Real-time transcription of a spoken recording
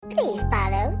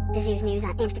The Zoo's News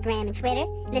on Instagram and Twitter.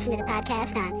 Listen to the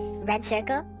podcast on Red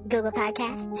Circle, Google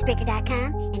Podcasts,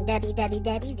 Spreaker.com, and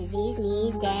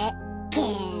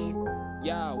www.thezoosnews.com.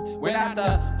 Yo, we're not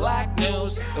the black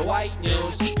news, the white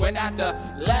news. We're not the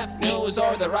left news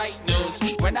or the right news.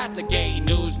 We're not the gay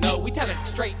news, no, we tell it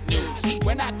straight news.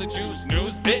 We're not the juice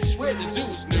news, bitch, we're the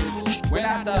Zeus news. We're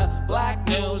not the black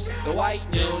news, the white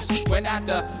news. We're not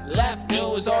the left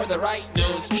news or the right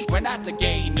news. We're not the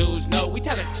gay news, no, we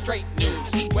tell it straight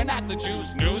news. We're not the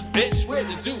juice news, bitch, we're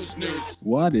the Zeus news.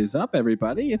 What is up,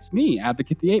 everybody? It's me,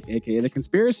 Advocate the Ape, aka the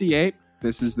Conspiracy Ape.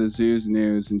 This is the Zoo's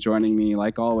News, and joining me,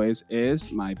 like always,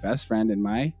 is my best friend and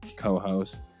my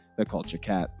co-host, the Culture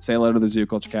Cat. Say hello to the Zoo,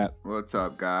 Culture Cat. What's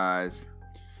up, guys?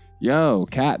 Yo,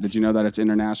 Cat, did you know that it's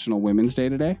International Women's Day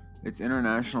today? It's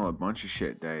International a bunch of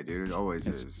shit day, dude. It always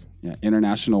is. Yeah,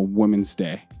 International Women's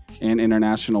Day and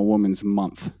International Women's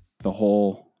Month, the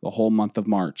whole month of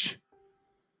March,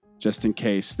 just in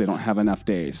case they don't have enough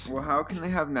days. Well, how can they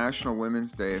have National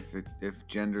Women's Day if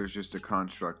gender is just a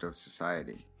construct of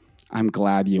society? I'm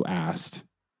glad you asked.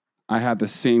 I had the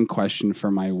same question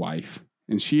for my wife,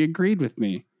 and she agreed with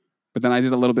me. But then I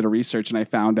did a little bit of research, and I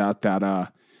found out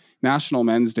that National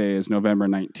Men's Day is November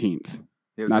 19th.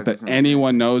 Yeah, Not that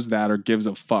anyone knows that or gives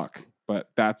a fuck, but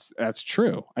that's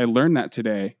true. I learned that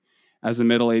today as a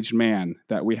middle-aged man,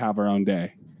 that we have our own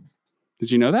day.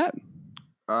 Did you know that?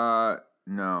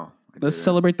 No. Let's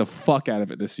celebrate the fuck out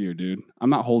of it this year, dude.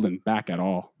 I'm not holding back at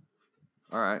all.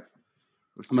 All right.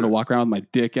 I'm going to walk around with my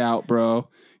dick out, bro.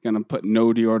 Going to put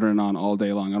no deodorant on all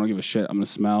day long. I don't give a shit. I'm going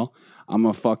to smell. I'm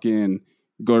going to fucking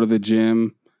go to the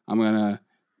gym. I'm going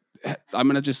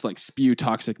to just like spew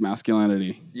toxic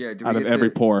masculinity out of every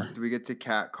pore. Do we get to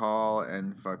cat call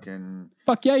and fucking...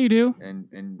 Fuck yeah, you do.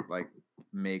 And like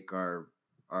make our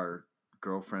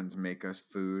girlfriends make us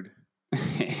food?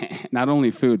 Not only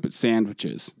food, but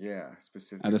sandwiches. Yeah,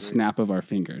 specifically. At a snap of our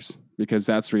fingers. Because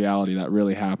that's reality. That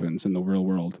really happens in the real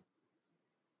world.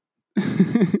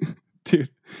 Dude,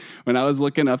 when I was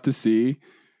looking up to see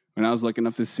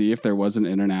if there was an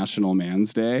International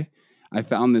Man's Day, I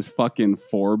found this fucking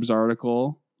Forbes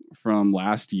article from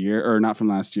last year, or not from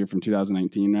last year, from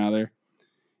 2019 rather.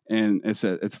 And it's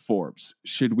Forbes.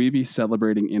 Should we be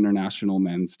celebrating International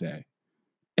Men's Day?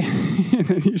 And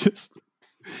then you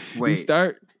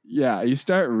start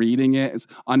reading it. It's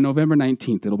on November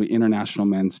 19th, it'll be International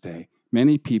Men's Day.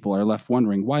 Many people are left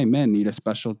wondering why men need a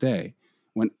special day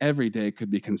when every day could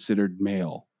be considered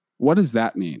male. What does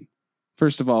that mean?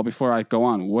 First of all, before I go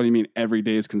on, what do you mean every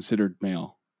day is considered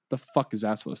male? The fuck is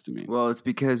that supposed to mean? Well, it's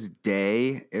because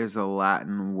day is a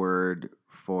Latin word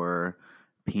for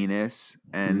penis,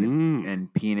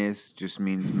 and penis just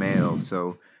means male.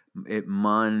 So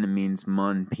mun means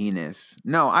mun penis.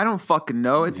 No, I don't fucking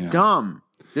know. It's dumb.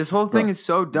 This whole thing is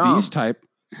so dumb.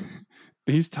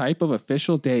 These type of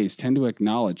official days tend to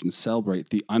acknowledge and celebrate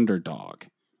the underdog.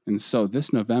 And so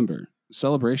this November,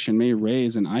 celebration may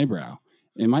raise an eyebrow.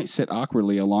 It might sit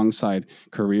awkwardly alongside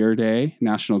Career Day,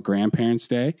 National Grandparents'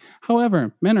 Day.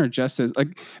 However, men are just as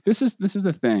like this is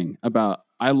the thing about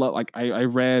I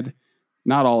read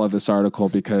not all of this article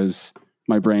because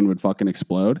my brain would fucking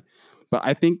explode, but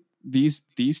I think these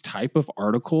type of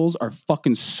articles are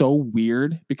fucking so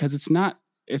weird because it's not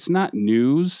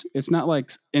news, it's not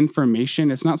like information,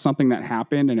 it's not something that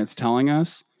happened and it's telling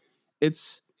us.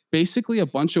 It's basically a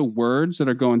bunch of words that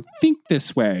are going, think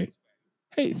this way.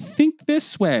 Hey, think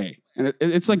this way. And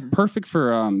it's like perfect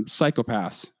for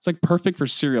psychopaths. It's like perfect for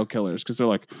serial killers because they're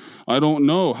like, I don't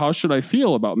know. How should I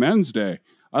feel about Men's Day?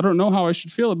 I don't know how I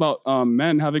should feel about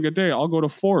men having a day. I'll go to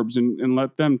Forbes and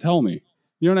let them tell me.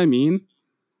 You know what I mean?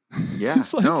 Yeah.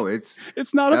 It's like, no, it's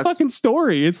not a fucking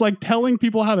story. It's like telling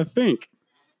people how to think.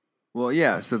 Well,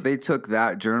 yeah. So they took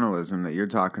that journalism that you're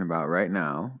talking about right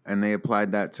now and they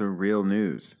applied that to real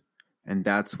news. And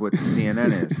that's what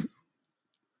CNN is.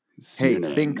 CNN.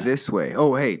 Hey, think this way.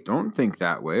 Oh, hey, don't think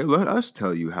that way. Let us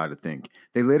tell you how to think.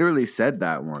 They literally said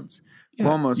that once. Yeah,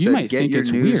 Cuomo said, get your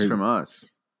news from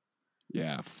us.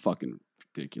 Yeah, fucking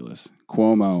ridiculous.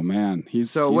 Cuomo, man.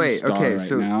 He's a star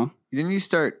right now. Then you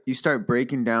start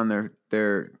breaking down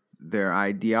their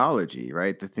ideology,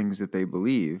 right? The things that they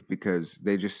believe, because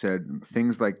they just said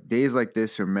things like days like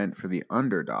this are meant for the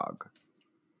underdog.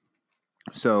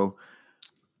 So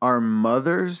are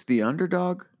mothers the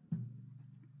underdog?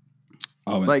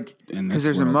 Oh, like because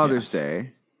there's a Mother's Day.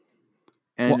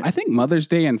 And I think Mother's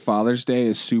Day and Father's Day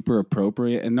is super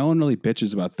appropriate, and no one really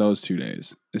bitches about those 2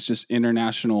 days. It's just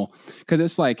international because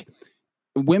it's like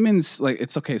women's like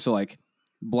it's okay. So like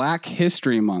Black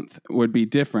History Month would be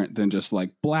different than just like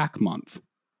Black Month.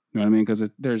 You know what I mean? Because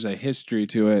there's a history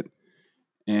to it,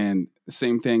 And the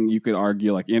same thing, you could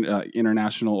argue like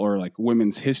international or like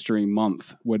Women's History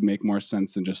Month would make more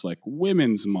sense than just like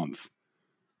Women's Month.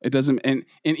 It doesn't, and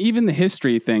even the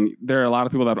history thing, there are a lot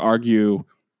of people that argue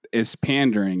is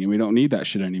pandering and we don't need that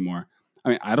shit anymore. I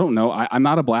mean, I don't know. I'm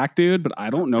not a black dude, but I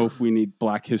don't know if we need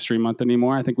Black History Month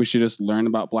anymore. I think we should just learn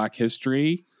about Black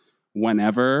history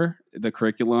whenever the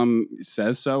curriculum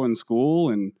says so in school.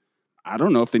 And I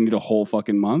don't know if they need a whole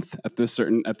fucking month at this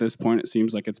point. It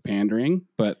seems like it's pandering,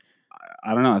 but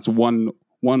I don't know. It's one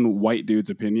white dude's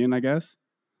opinion, I guess.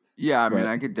 Yeah, I mean,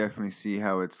 I could definitely see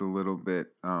how it's a little bit.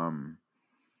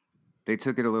 They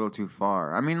took it a little too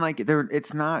far. I mean, like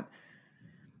it's not.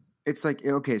 It's like,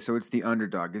 okay, so it's the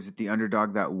underdog. Is it the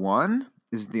underdog that won?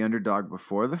 Is it the underdog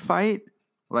before the fight?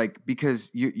 Like, because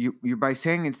you by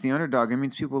saying it's the underdog, it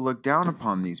means people look down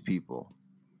upon these people,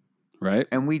 right?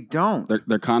 And we don't.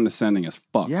 They're condescending as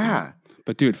fuck. Yeah, dude.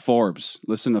 But dude, Forbes,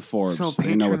 listen to Forbes. So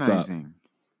they know what's up.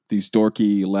 These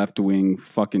dorky left wing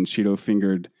fucking Cheeto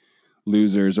fingered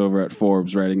losers over at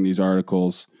Forbes writing these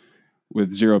articles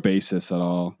with zero basis at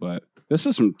all. But this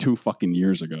was from 2 fucking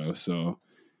years ago, so.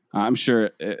 I'm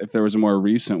sure if there was a more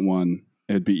recent one,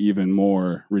 it'd be even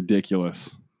more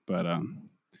ridiculous. But,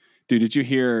 dude, did you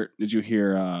hear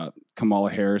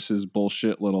Kamala Harris's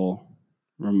bullshit little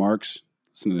remarks?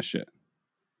 Listen to this shit.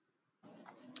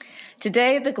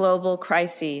 Today, the global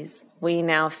crises we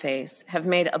now face have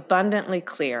made abundantly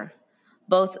clear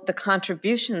both the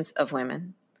contributions of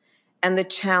women and the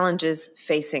challenges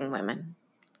facing women.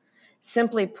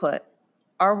 Simply put,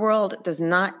 our world does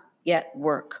not yet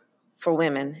work for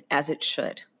women as it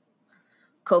should.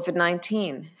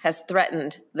 COVID-19 has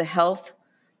threatened the health,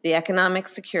 the economic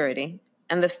security,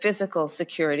 and the physical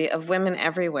security of women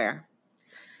everywhere.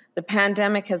 The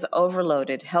pandemic has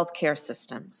overloaded healthcare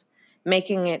systems,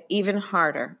 making it even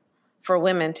harder for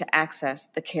women to access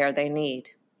the care they need.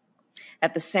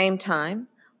 At the same time,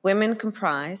 women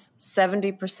comprise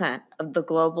 70% of the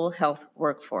global health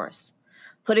workforce,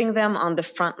 putting them on the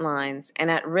front lines and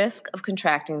at risk of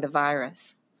contracting the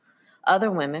virus.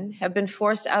 Other women have been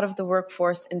forced out of the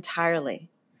workforce entirely.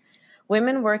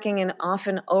 Women working in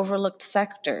often overlooked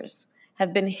sectors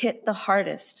have been hit the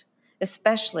hardest,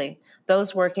 especially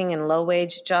those working in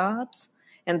low-wage jobs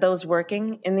and those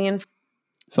working in the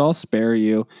So I'll spare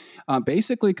you.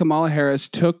 Basically, Kamala Harris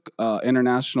took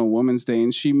International Women's Day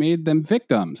and she made them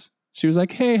victims. She was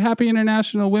like, hey, happy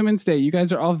International Women's Day. You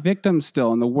guys are all victims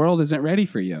still, and the world isn't ready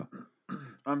for you.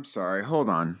 I'm sorry. Hold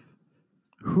on.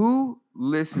 Who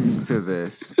listens to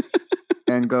this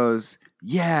and goes,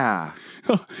 yeah?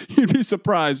 You'd be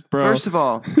surprised, bro. First of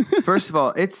all,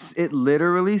 it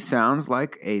literally sounds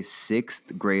like a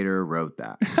 6th grader wrote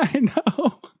that. I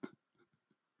know.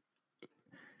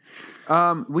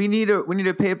 We need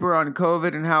a paper on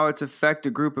COVID and how it's affect a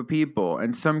group of people.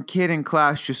 And some kid in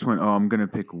class just went, "Oh, I'm gonna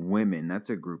pick women. That's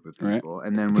a group of people." Right.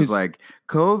 And then was like,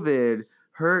 "COVID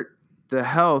hurt the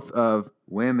health of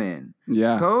women."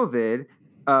 Yeah. COVID.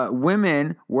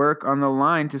 Women work on the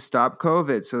line to stop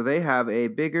COVID, so they have a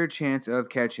bigger chance of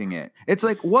catching it. It's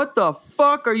like, what the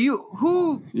fuck are you?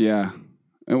 Who? Yeah.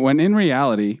 When in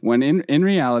reality,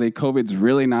 COVID's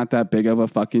really not that big of a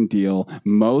fucking deal.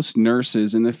 Most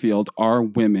nurses in the field are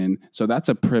women, so that's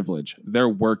a privilege. They're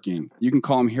working. You can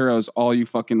call them heroes all you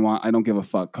fucking want. I don't give a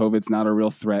fuck. COVID's not a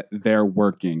real threat. They're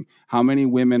working. How many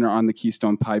women are on the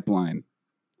Keystone Pipeline?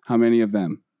 How many of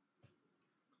them?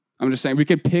 I'm just saying we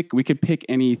could pick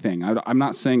anything. I'm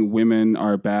not saying women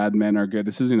are bad, men are good.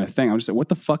 This isn't a thing. I'm just saying, what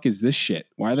the fuck is this shit?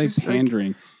 Why are they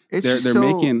pandering? Like, they're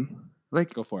making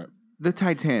like, go for it. The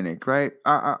Titanic, right?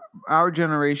 Our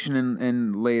generation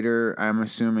and later, I'm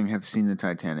assuming, have seen the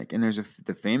Titanic. And there's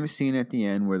the famous scene at the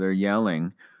end where they're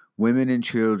yelling, "Women and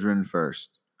children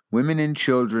first. Women and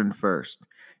children first."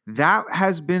 That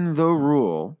has been the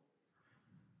rule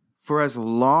for as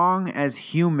long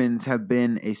as humans have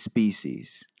been a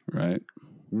species. Right.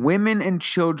 Women and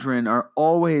children are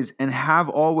always and have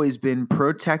always been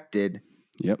protected.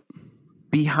 Yep.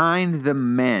 Behind the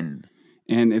men.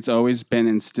 And it's always been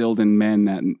instilled in men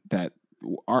that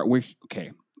are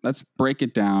okay. Let's break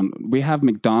it down. We have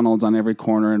McDonald's on every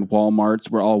corner and Walmarts.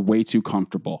 We're all way too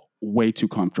comfortable.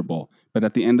 But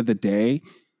at the end of the day,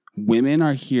 women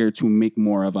are here to make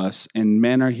more of us, and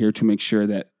men are here to make sure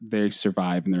that they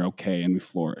survive and they're okay and we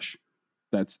flourish.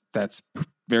 That's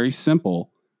very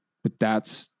simple, but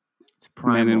that's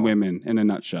men and women in a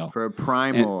nutshell. For a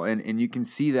primal, and you can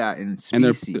see that in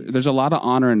species. And there's a lot of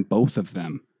honor in both of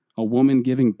them. A woman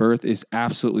giving birth is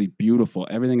absolutely beautiful.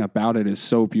 Everything about it is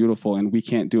so beautiful, and we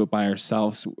can't do it by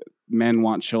ourselves. Men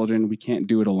want children. We can't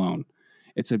do it alone.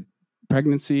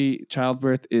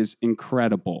 Childbirth is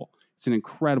incredible. It's an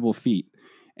incredible feat.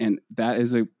 And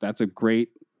that's a great,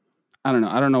 I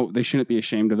don't know. They shouldn't be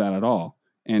ashamed of that at all.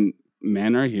 And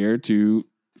men are here to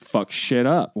fuck shit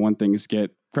up when things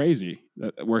get crazy.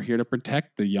 We're here to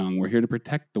protect the young. We're here to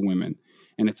protect the women.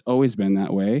 And it's always been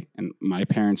that way. And my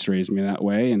parents raised me that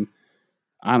way. And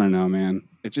I don't know, man.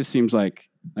 It just seems like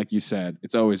you said,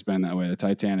 it's always been that way. The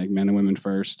Titanic, men and women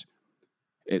first.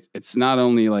 It's not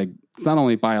only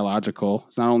biological.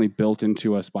 It's not only built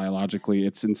into us biologically.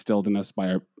 It's instilled in us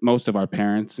by most of our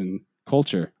parents and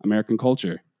culture, American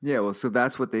culture. Yeah, well, so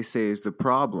that's what they say is the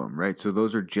problem, right? So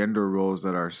those are gender roles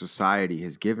that our society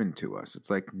has given to us. It's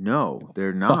like, no,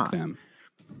 they're not. Fuck them.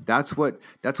 That's what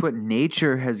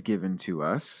nature has given to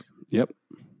us. Yep.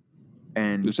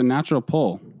 And there's a natural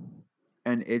pull.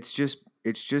 And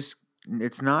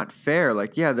it's not fair.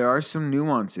 Like, yeah, there are some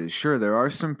nuances. Sure, there are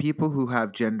some people who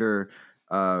have gender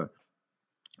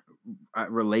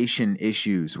relation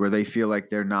issues where they feel like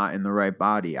they're not in the right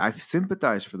body. I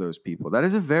sympathize for those people. That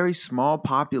is a very small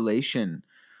population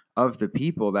of the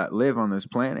people that live on this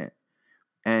planet.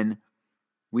 And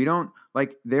we don't,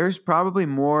 like, there's probably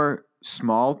more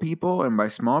small people, and by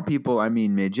small people, I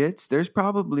mean midgets. There's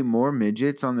probably more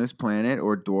midgets on this planet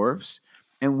or dwarfs,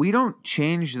 and we don't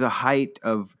change the height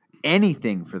of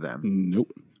anything for them.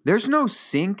 Nope. There's no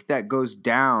sink that goes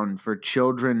down for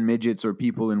children, midgets, or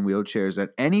people in wheelchairs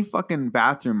at any fucking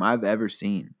bathroom I've ever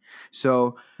seen.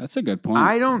 So that's a good point.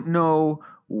 I don't know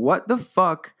what the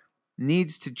fuck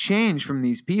needs to change from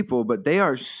these people, but they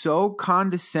are so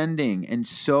condescending and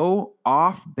so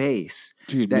off base.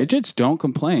 Dude, midgets don't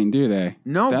complain, do they?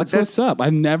 No, that's what's up.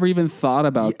 I've never even thought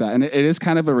about that. And it is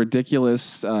kind of a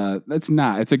ridiculous,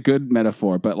 it's a good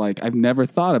metaphor, but like I've never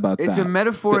thought about that. It's a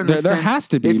metaphor in the sense. There has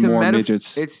to be more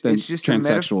midgets than it's just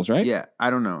transsexuals, right? Yeah,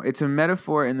 I don't know. It's a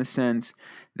metaphor in the sense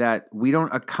that we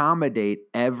don't accommodate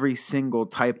every single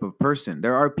type of person.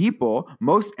 There are people,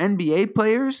 most NBA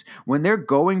players, when they're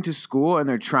going to school and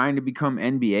they're trying to become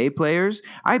NBA players,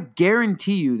 I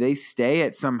guarantee you they stay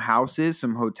at some houses,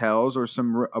 some hotels, or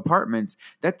some apartments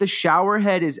that the shower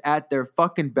head is at their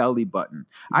fucking belly button.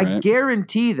 Right. I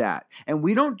guarantee that. And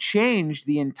we don't change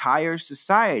the entire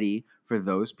society for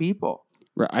those people.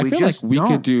 Right. I feel like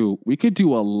we could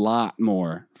do a lot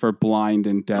more for blind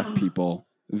and deaf people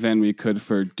than we could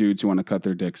for dudes who want to cut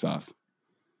their dicks off.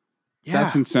 Yeah.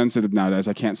 That's insensitive nowadays.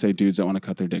 I can't say dudes that want to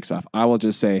cut their dicks off. I will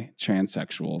just say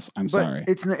transsexuals. Sorry.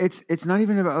 It's not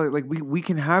even about like we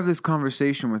can have this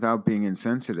conversation without being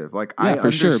insensitive. Like yeah, I for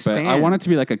understand. Sure, but I want it to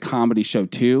be like a comedy show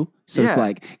too. So it's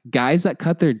like guys that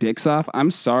cut their dicks off.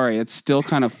 I'm sorry, it's still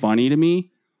kind of funny to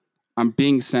me. I'm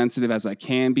being sensitive as I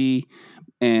can be,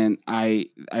 and I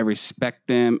respect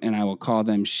them, and I will call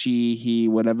them she, he,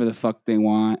 whatever the fuck they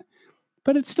want.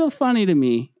 But it's still funny to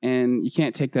me, and you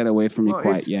can't take that away from me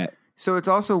quite yet. So it's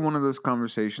also one of those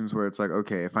conversations where it's like,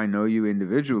 okay, if I know you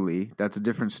individually, that's a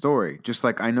different story. Just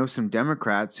like I know some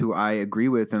Democrats who I agree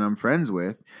with and I'm friends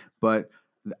with, but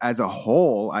as a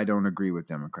whole, I don't agree with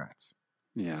Democrats.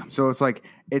 Yeah. So it's like,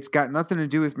 it's got nothing to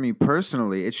do with me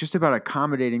personally. It's just about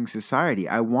accommodating society.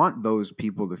 I want those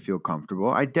people to feel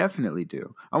comfortable. I definitely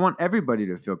do. I want everybody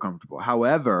to feel comfortable.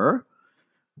 However,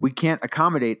 we can't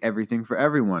accommodate everything for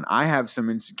everyone. I have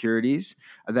some insecurities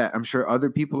that I'm sure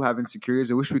other people have insecurities.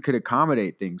 I wish we could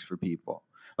accommodate things for people.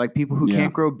 Like people who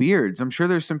can't grow beards. I'm sure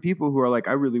there's some people who are like,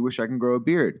 I really wish I can grow a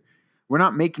beard. We're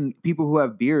not making people who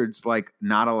have beards like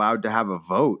not allowed to have a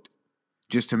vote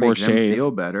just to make them feel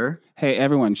better. Hey,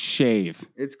 everyone, shave.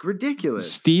 It's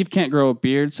ridiculous. Steve can't grow a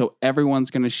beard, so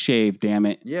everyone's going to shave, damn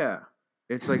it. Yeah.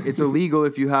 It's like, it's illegal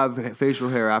if you have facial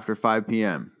hair after 5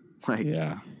 p.m. Like,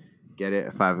 yeah. Get it?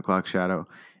 A 5 o'clock shadow.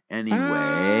 Anyway.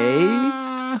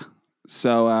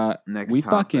 So next we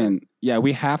topic.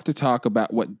 we have to talk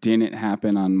about what didn't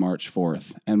happen on March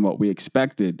 4th and what we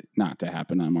expected not to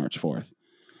happen on March 4th.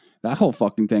 That whole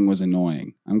fucking thing was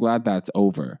annoying. I'm glad that's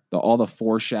over. All the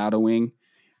foreshadowing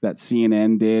that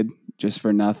CNN did just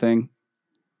for nothing.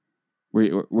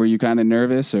 Were you kind of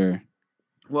nervous or?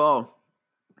 Well,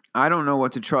 I don't know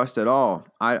what to trust at all.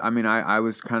 I mean, I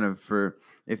was kind of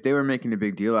if they were making a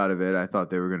big deal out of it, I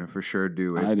thought they were going to for sure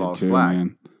do a false flag.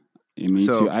 Man. Me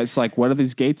too. It's like, what are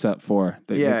these gates up for?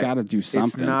 They got to do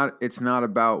something. It's not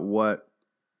about what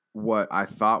I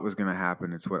thought was going to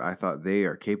happen. It's what I thought they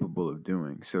are capable of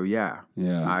doing. So yeah,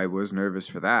 I was nervous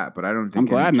for that, but I don't think I'm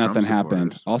glad nothing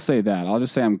happened. I'll say that. I'll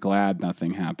just say I'm glad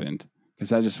nothing happened because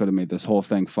that just would have made this whole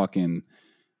thing fucking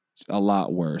a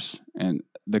lot worse and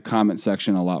the comment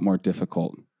section a lot more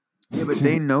difficult. Yeah, but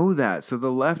they know that. So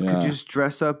the left could just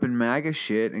dress up in MAGA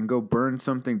shit and go burn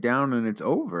something down and it's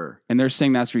over. And they're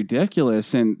saying that's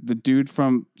ridiculous. And the dude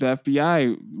from the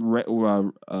FBI,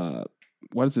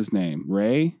 what is his name?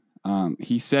 Ray?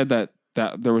 He said that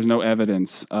that there was no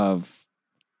evidence of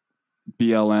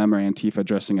BLM or Antifa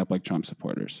dressing up like Trump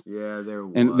supporters. Yeah, there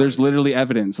was. And there's literally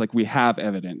evidence. Like, we have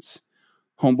evidence.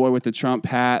 Homeboy with the Trump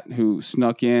hat who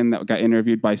snuck in that got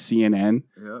interviewed by CNN.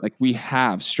 Yep. Like, we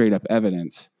have straight up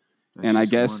evidence. That's and I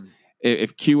just guess one.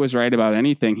 if Q was right about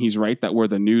anything, he's right that we're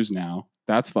the news now.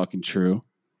 That's fucking true.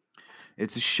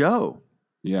 It's a show.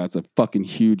 Yeah, it's a fucking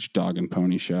huge dog and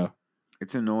pony show.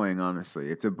 It's annoying, honestly.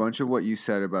 It's a bunch of what you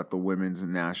said about the Women's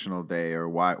National Day, or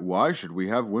why should we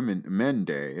have Men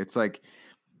Day? It's like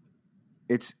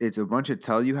it's a bunch of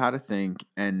tell you how to think,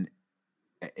 and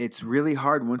it's really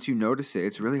hard once you notice it.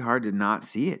 It's really hard to not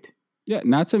see it. Yeah,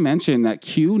 not to mention that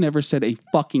Q never said a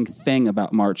fucking thing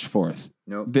about March 4th.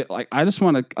 Nope. I just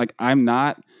want to I'm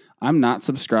not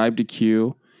subscribed to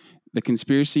Q. The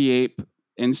Conspiracy Ape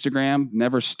Instagram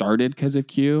never started because of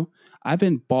Q. I've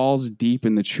been balls deep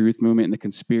in the truth movement and the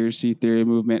conspiracy theory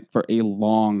movement for a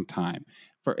long time.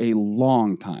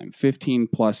 15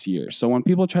 plus years. So when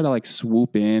people try to like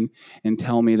swoop in and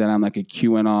tell me that I'm like a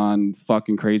QAnon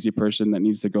fucking crazy person that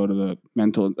needs to go to the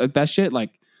mental, that shit,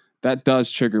 like, that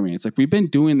does trigger me. It's like, we've been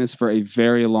doing this for a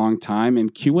very long time,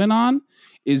 and QAnon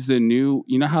is the new,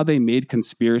 you know how they made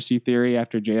conspiracy theory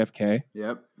after JFK?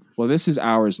 Yep. Well, this is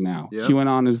ours now. Yep.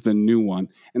 QAnon is the new one.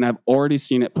 And I've already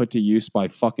seen it put to use by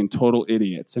fucking total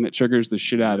idiots, and it triggers the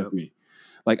shit out of me.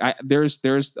 Like, there's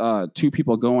two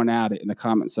people going at it in the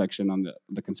comment section on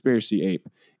the Conspiracy Ape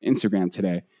Instagram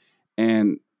today.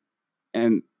 And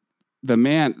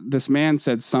this man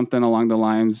said something along the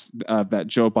lines of that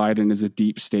Joe Biden is a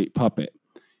deep state puppet.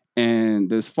 And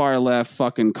this far left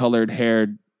fucking colored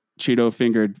haired Cheeto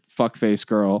fingered fuckface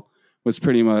girl was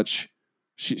pretty much,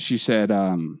 she said,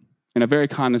 in a very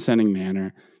condescending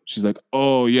manner, she's like,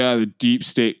 "Oh yeah, the deep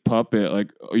state puppet.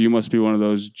 Like, you must be one of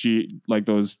those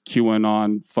those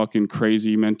QAnon fucking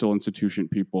crazy mental institution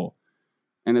people."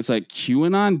 And it's like,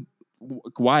 QAnon,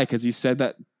 why? Because he said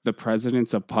that the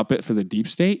president's a puppet for the deep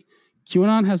state.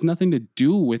 QAnon has nothing to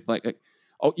do with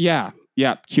oh yeah,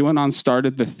 QAnon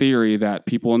started the theory that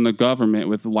people in the government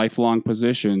with lifelong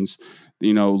positions,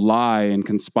 lie and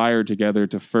conspire together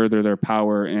to further their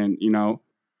power and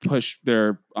push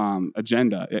their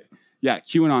agenda.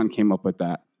 QAnon came up with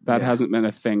that. That hasn't been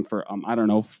a thing for I don't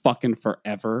know, fucking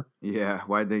forever. Yeah,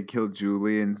 why'd they kill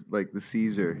Julian, like the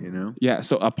Caesar, Yeah,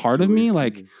 so a part of me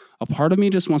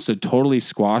just wants to totally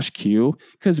squash Q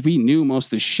because we knew most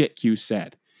of the shit Q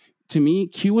said. To me,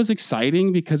 Q was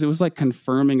exciting because it was like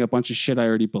confirming a bunch of shit I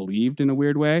already believed in a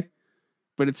weird way.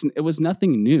 But it was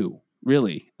nothing new,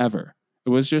 really, ever. It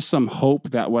was just some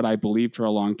hope that what I believed for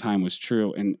a long time was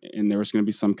true, and there was going to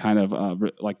be some kind of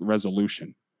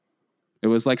resolution. It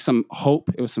was like some hope.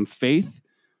 It was some faith.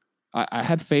 I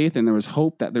had faith, and there was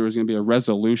hope that there was going to be a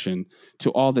resolution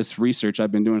to all this research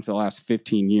I've been doing for the last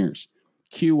 15 years.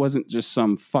 Q wasn't just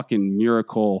some fucking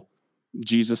miracle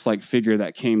Jesus-like figure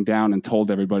that came down and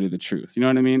told everybody the truth. You know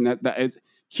what I mean?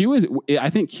 I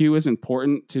think Q is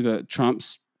important to the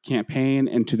Trump's campaign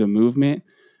and to the movement,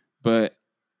 but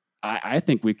I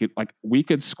think we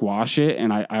could squash it,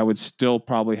 and I would still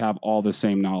probably have all the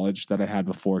same knowledge that I had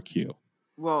before Q.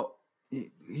 Well,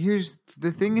 here's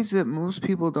the thing: is that most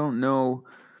people don't know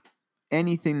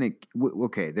anything that.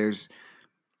 Okay, there's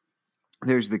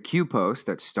the Q post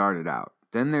that started out.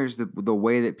 Then there's the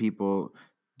way that people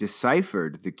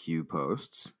deciphered the Q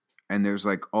posts, and there's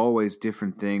like always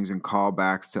different things and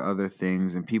callbacks to other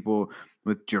things, and people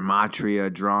with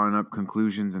gematria drawing up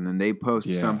conclusions, and then they post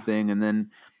something, and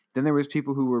then there was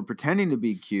people who were pretending to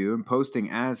be Q and posting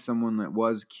as someone that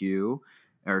was Q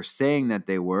or saying that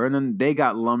they were, and then they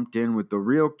got lumped in with the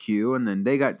real Q, and then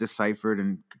they got deciphered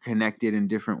and connected in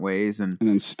different ways, and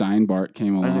then Steinbart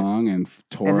came along and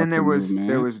tore and then up there was movement.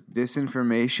 there was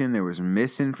disinformation, there was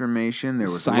misinformation, there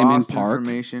was Simon lost Park.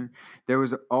 information. There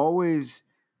was always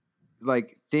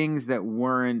like things that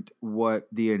weren't what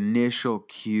the initial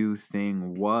Q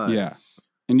thing was. Yeah.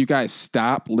 And you guys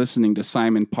stop listening to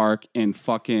Simon Park and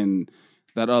fucking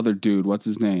that other dude. What's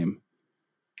his name?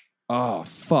 Oh,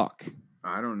 fuck.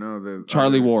 I don't know.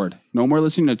 Charlie Ward. No more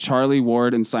listening to Charlie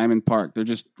Ward and Simon Park. They're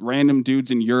just random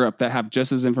dudes in Europe that have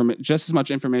just as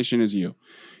much information as you.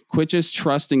 Quit just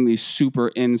trusting these super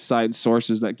inside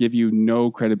sources that give you no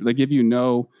credit. They give you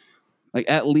no,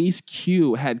 at least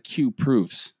Q had Q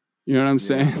proofs. You know what I'm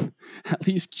saying? At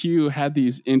least Q had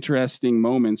these interesting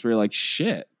moments where you're like,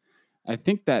 shit. I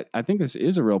think this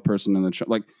is a real person in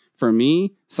the for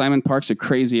me, Simon Park's a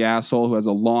crazy asshole who has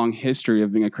a long history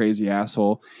of being a crazy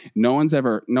asshole. No one's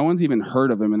even heard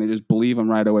of him, and they just believe him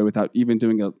right away without even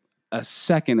doing a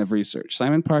second of research.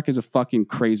 Simon Park is a fucking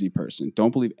crazy person.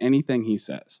 Don't believe anything he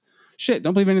says. Shit,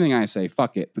 don't believe anything I say.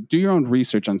 Fuck it. But do your own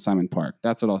research on Simon Park.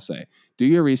 That's what I'll say. Do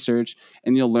your research,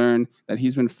 and you'll learn that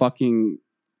he's been fucking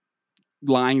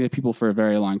lying to people for a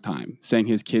very long time, saying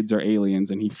his kids are aliens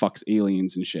and he fucks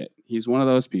aliens and shit. He's one of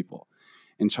those people.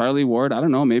 And Charlie Ward, I don't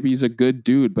know, maybe he's a good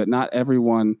dude, but not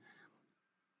everyone,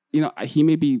 he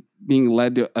may be being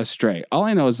led astray. All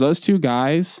I know is those two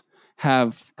guys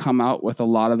have come out with a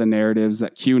lot of the narratives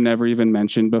that Q never even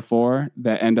mentioned before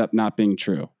that end up not being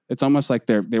true. It's almost like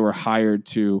they were hired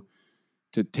to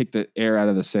take the air out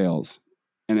of the sails,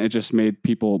 and it just made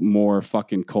people more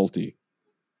fucking culty.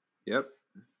 Yep.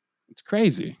 It's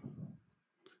crazy.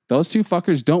 Those two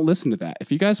fuckers don't listen to that. If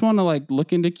you guys want to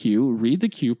look into Q, read the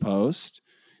Q post,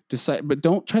 decide, but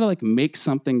don't try to make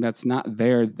something that's not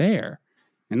there.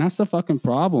 And that's the fucking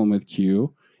problem with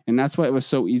Q. And that's why it was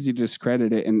so easy to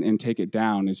discredit it and take it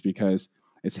down, is because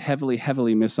it's heavily,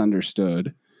 heavily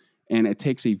misunderstood. And it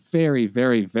takes a very,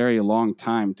 very, very long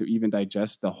time to even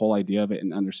digest the whole idea of it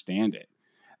and understand it.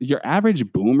 Your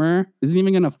average boomer isn't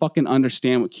even going to fucking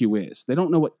understand what Q is. They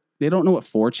don't know what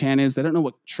 4chan is. They don't know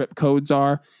what trip codes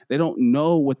are. They don't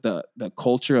know what the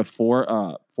culture of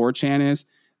 4chan is.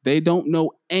 They don't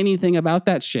know anything about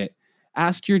that shit.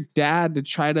 Ask your dad to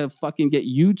try to fucking get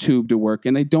YouTube to work,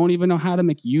 and they don't even know how to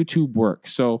make YouTube work.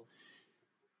 So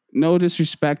no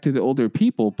disrespect to the older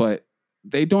people, but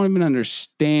they don't even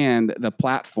understand the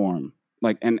platform.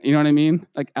 And you know what I mean?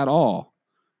 At all.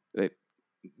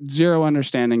 Zero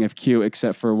understanding of Q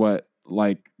except for what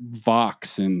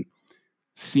Vox and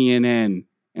CNN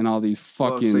and all these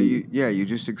fucking... you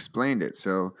just explained it.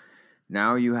 So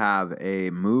now you have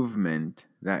a movement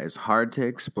that is hard to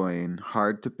explain,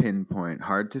 hard to pinpoint,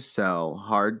 hard to sell,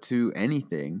 hard to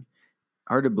anything,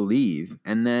 hard to believe.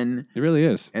 And then... It really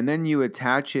is. And then you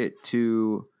attach it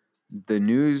to the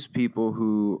news people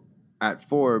who at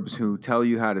Forbes who tell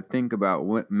you how to think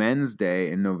about Men's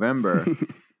Day in November.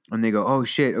 And they go, oh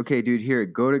shit, okay, dude, here,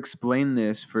 go to explain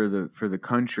this for the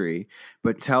country,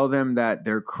 but tell them that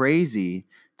they're crazy,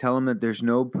 tell them that there's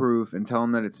no proof, and tell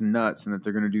them that it's nuts and that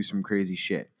they're gonna do some crazy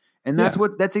shit. And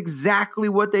that's exactly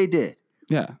what they did.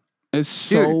 Yeah, it's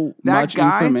so much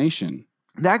information.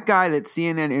 That guy that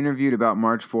CNN interviewed about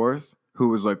March 4th, who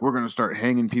was like, we're gonna start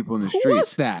hanging people in the street. Who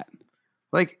was that?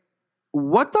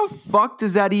 What the fuck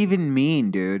does that even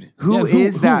mean, dude? Who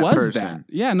is that person? That?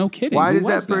 Yeah, no kidding. Why does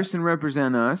that person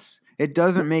represent us? It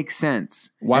doesn't make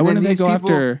sense. Why wouldn't they go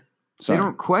after... Sorry. They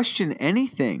don't question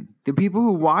anything. The people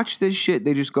who watch this shit,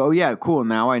 they just go, oh, yeah, cool,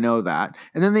 now I know that.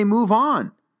 And then they move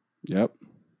on. Yep.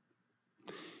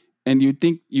 And you'd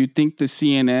think the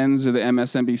CNNs or the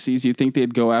MSNBCs, you'd think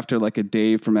they'd go after a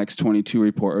Dave from X22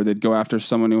 report, or they'd go after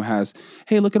someone who has,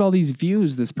 hey, look at all these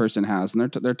views this person has.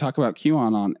 And they're talking about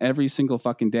QAnon on every single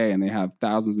fucking day, and they have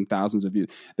thousands and thousands of views.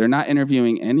 They're not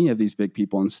interviewing any of these big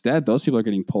people. Instead, those people are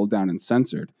getting pulled down and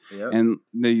censored. Yep. And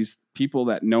these people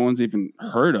that no one's even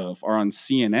heard of are on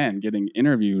CNN getting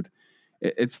interviewed.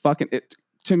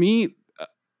 To me,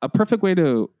 a perfect way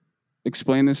to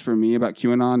explain this for me about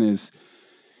QAnon is,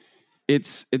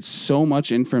 it's so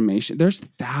much information. There's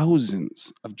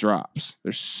thousands of drops.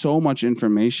 There's so much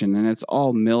information, and it's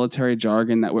all military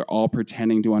jargon that we're all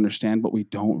pretending to understand, but we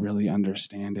don't really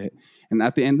understand it. And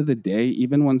at the end of the day,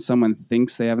 even when someone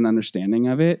thinks they have an understanding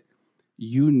of it,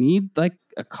 you need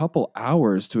a couple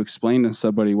hours to explain to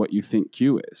somebody what you think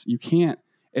Q is. You can't.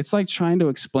 It's like trying to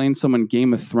explain someone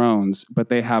Game of Thrones, but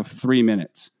they have 3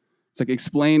 minutes. It's like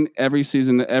explain every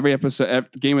season, every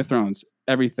episode, Game of Thrones.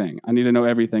 Everything. I need to know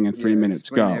everything in 3 minutes.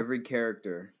 Go. Every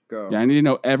character. Go. Yeah, I need to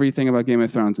know everything about Game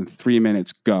of Thrones in 3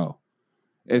 minutes. Go.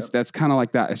 That's kind of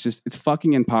like that. It's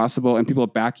fucking impossible, and people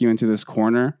back you into this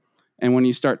corner. And when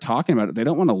you start talking about it, they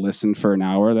don't want to listen for an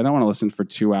hour. They don't want to listen for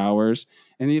 2 hours.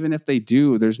 And even if they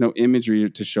do, there's no imagery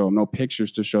to show them, no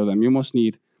pictures to show them.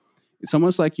 It's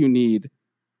almost like you need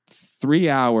 3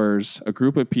 hours, a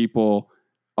group of people,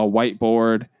 a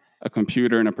whiteboard, a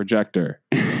computer, and a projector.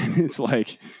 It's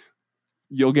like...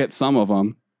 You'll get some of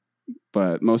them,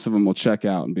 but most of them will check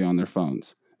out and be on their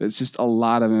phones. It's just a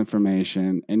lot of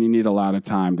information, and you need a lot of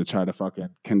time to try to fucking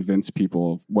convince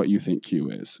people of what you think Q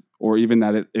is, or even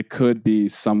that it could be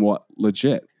somewhat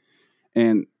legit.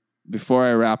 And before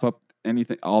I wrap up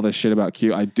all this shit about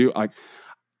Q, I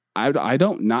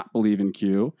don't not believe in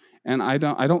Q, and I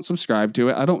don't subscribe to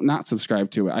it. I don't not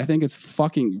subscribe to it. I think it's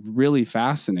fucking really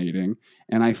fascinating,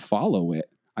 and I follow it.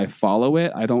 I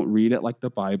don't read it like the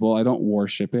Bible. I don't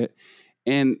worship it.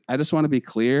 And I just want to be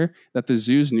clear that the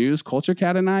Zeus News, Culture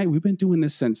Cat and I, we've been doing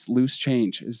this since Loose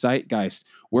Change, Zeitgeist.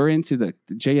 We're into the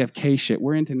JFK shit.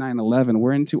 We're into 9/11.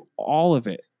 We're into all of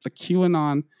it. The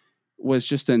QAnon was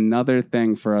just another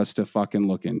thing for us to fucking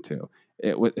look into.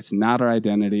 It's not our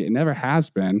identity. It never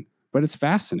has been, but it's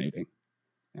fascinating.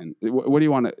 And what do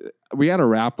you want to? We got to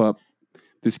wrap up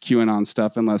this QAnon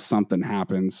stuff unless something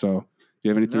happens. So, do you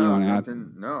have anything you want to add?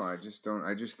 No, I just don't.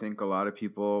 I just think a lot of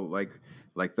people like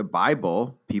the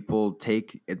Bible. People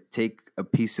take a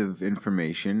piece of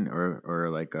information or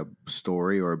like a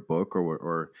story or a book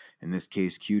or in this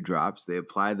case Q drops. They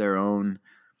apply their own,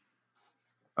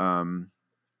 their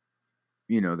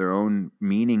own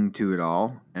meaning to it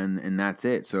all, and that's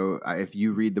it. So if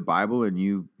you read the Bible and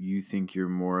you think you're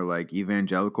more like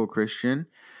evangelical Christian,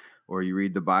 or you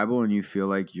read the Bible and you feel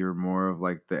like you're more of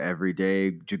like the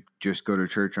everyday just go to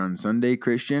church on Sunday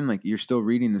Christian, like you're still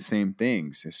reading the same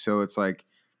things. So it's like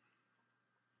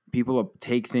people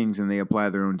take things and they apply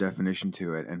their own definition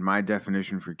to it. And my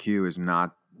definition for Q is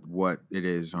not what it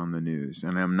is on the news.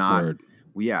 And I'm not. Word.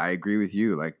 Yeah, I agree with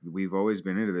you. Like we've always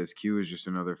been into this. Q is just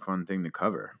another fun thing to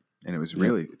cover, and it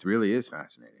really is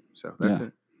fascinating. So that's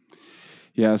it.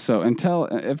 Yeah. So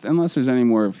unless there's any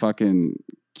more fucking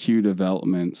Q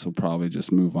developments, we'll probably just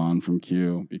move on from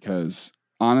Q, because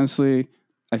honestly,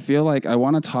 I feel like I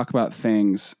want to talk about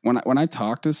things when I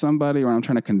talk to somebody or I'm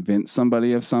trying to convince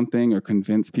somebody of something or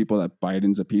convince people that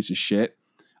Biden's a piece of shit.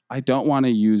 I don't want to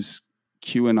use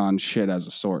QAnon shit as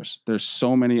a source. There's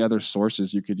so many other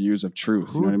sources you could use of truth.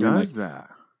 Who you know what does I mean?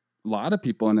 that? A lot of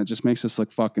people, and it just makes us look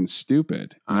fucking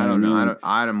stupid. I don't know.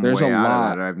 I'm There's way a out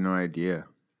lot. of that. I have no idea.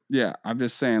 Yeah, I'm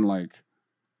just saying, like,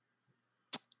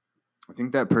 I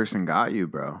think that person got you,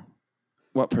 bro.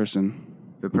 what person?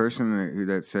 The person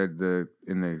that said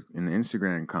in the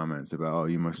Instagram comments about, oh,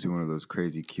 you must be one of those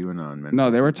crazy QAnon men.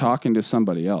 No, they were talking to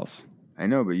somebody else. I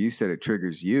know, but you said it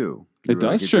triggers you. It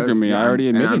does trigger me. I already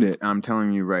admitted it. I'm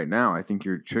telling you right now, I think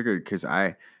you're triggered because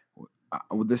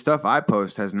the stuff I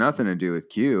post has nothing to do with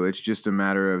Q. It's just a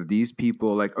matter of these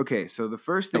people. Like, okay, so the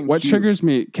first thing. What triggers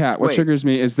me, Kat? What triggers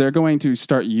me is they're going to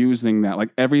start using that. Like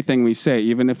everything we say,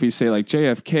 even if we say like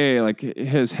JFK, like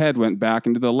his head went back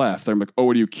into the left. They're like, oh,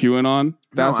 what are you Qing on?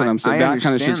 That's what I'm saying. That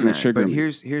kind of shit's going to trigger me. But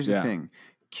here's the thing.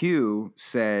 Q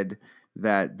said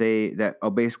that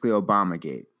basically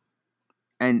Obamagate,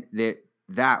 and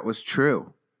that was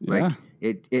true. Yeah. Like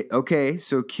okay.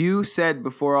 So Q said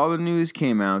before all the news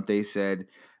came out, they said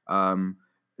there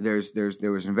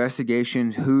was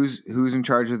investigation. Who's in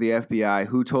charge of the FBI?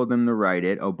 Who told them to write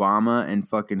it? Obama, and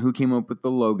fucking who came up with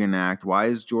the Logan Act? Why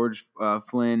is General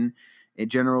Flynn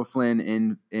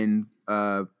in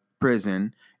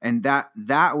prison? And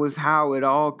that was how it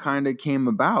all kind of came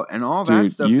about, and all that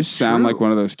stuff. You is sound true. like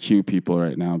one of those Q people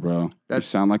right now, bro. You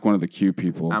sound like one of the Q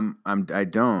people. I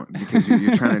don't, because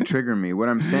you're trying to trigger me. What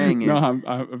I'm saying is, no,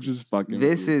 I'm just fucking.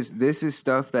 This is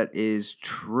stuff that is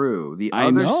true. The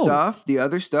other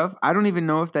stuff, I don't even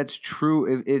know if that's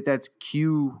true. If that's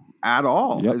Q at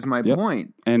all, is my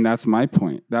point. And that's my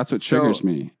point. That's what triggers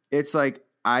me. It's like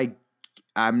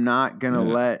I'm not gonna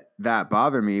let that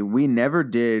bother me. We never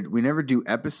do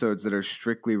episodes that are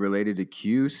strictly related to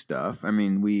Q stuff. I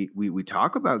mean, we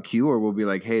talk about Q, or we'll be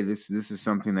like, hey, this is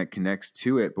something that connects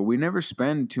to it, but we never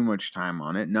spend too much time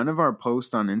on it. None of our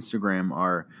posts on Instagram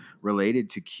are related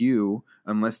to Q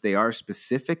unless they are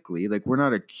specifically. Like, we're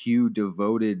not a Q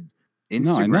devoted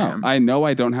Instagram. No, I know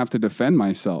I don't have to defend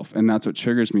myself, and that's what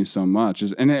triggers me so much.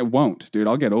 And it won't, dude.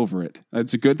 I'll get over it.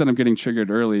 It's good that I'm getting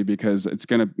triggered early, because it's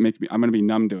gonna make me. I'm gonna be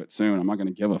numb to it soon. I'm not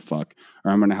gonna give a fuck,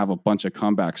 or I'm gonna have a bunch of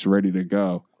comebacks ready to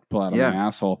go, pull out of my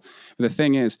asshole. But the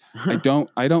thing is, I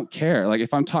don't care. Like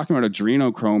if I'm talking about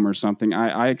adrenochrome or something,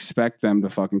 I expect them to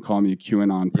fucking call me a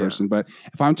QAnon person. But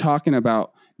if I'm talking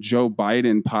about Joe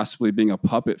Biden possibly being a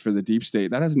puppet for the deep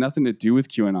state, that has nothing to do with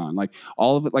QAnon. Like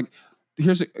all of it, like.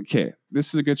 This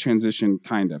is a good transition,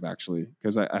 kind of, actually,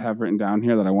 because I have written down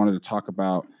here that I wanted to talk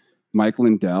about Mike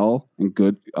Lindell and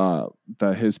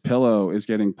his pillow is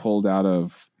getting pulled out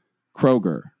of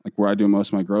Kroger, like where I do most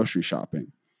of my grocery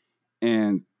shopping.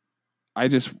 And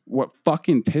what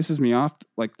fucking pisses me off,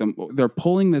 like they're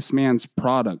pulling this man's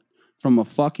product from a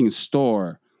fucking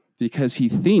store because he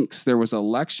thinks there was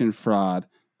election fraud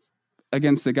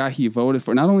against the guy he voted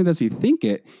for. Not only does he think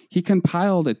it, he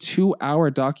compiled a 2-hour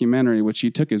documentary, which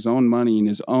he took his own money and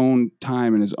his own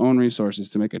time and his own resources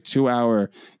to make a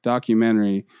 2-hour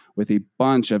documentary with a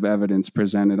bunch of evidence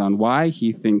presented on why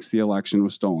he thinks the election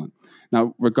was stolen.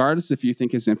 Now, regardless if you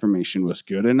think his information was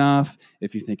good enough,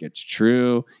 if you think it's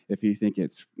true, if you think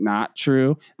it's not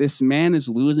true, this man is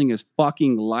losing his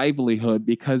fucking livelihood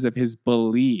because of his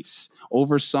beliefs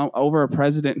over a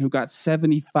president who got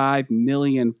 75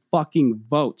 million fucking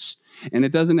votes. And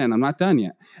it doesn't end. I'm not done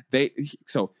yet.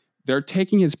 They're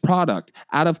taking his product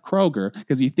out of Kroger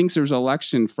because he thinks there's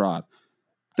election fraud.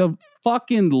 The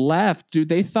fucking left, dude,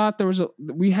 they thought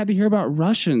we had to hear about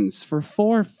Russians for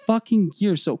 4 fucking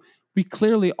years. So we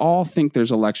clearly all think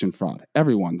there's election fraud.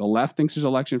 Everyone. The left thinks there's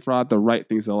election fraud. The right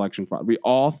thinks there's election fraud. We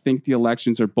all think the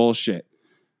elections are bullshit.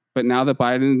 But now that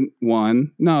Biden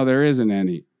won, no, there isn't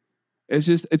any.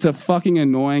 It's a fucking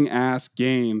annoying ass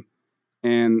game.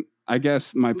 And I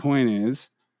guess my point is,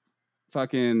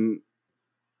 fucking,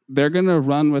 they're going to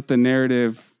run with the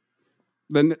narrative.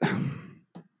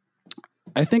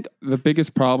 I think the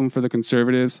biggest problem for the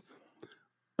conservatives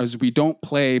is we don't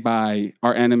play by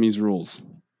our enemy's rules.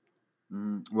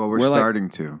 Well, we're starting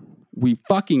to. We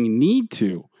fucking need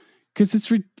to. Because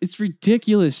it's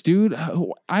ridiculous, dude.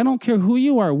 I don't care who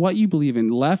you are, what you believe in,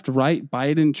 left, right,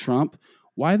 Biden, Trump.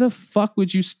 Why the fuck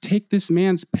would you take this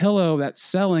man's pillow that's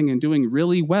selling and doing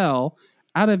really well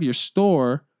out of your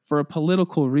store for a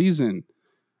political reason?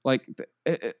 Like,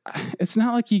 it's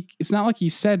not like he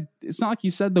said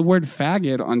the word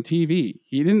faggot on TV.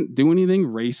 He didn't do anything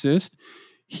racist.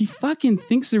 He fucking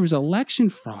thinks there was election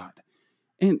fraud.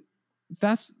 And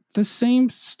that's the same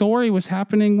story was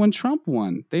happening when Trump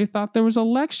won. They thought there was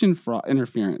election fraud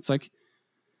interference. Like,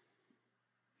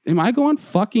 am I going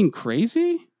fucking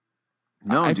crazy?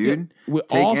 No, dude. We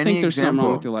all think there's something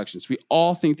wrong with the elections. We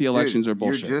all think the elections are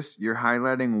bullshit. You're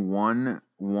highlighting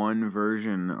one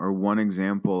version or one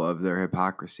example of their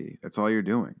hypocrisy. That's all you're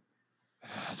doing.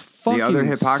 The other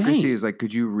hypocrisy is like,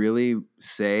 could you really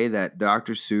say that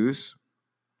Dr. Seuss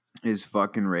is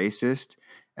fucking racist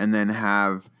and then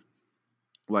have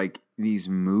like these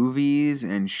movies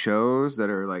and shows that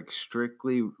are like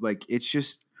strictly like, it's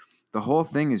just, the whole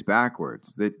thing is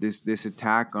backwards. That this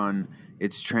attack on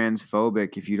it's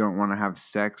transphobic if you don't want to have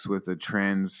sex with a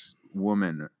trans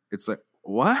woman. It's like,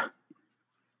 what?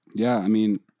 Yeah, I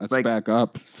mean, let's back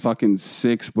up. Fucking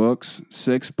six books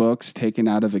taken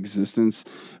out of existence.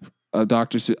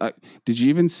 Dr. Did you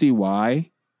even see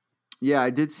why? Yeah, I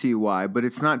did see why, but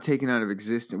it's not taken out of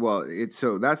existence. Well,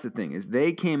 so that's the thing is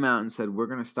they came out and said, we're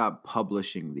going to stop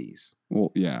publishing these.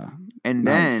 Well, yeah. And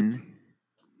then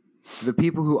the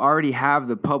people who already have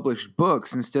the published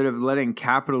books, instead of letting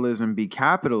capitalism be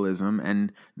capitalism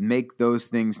and make those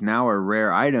things now are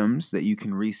rare items that you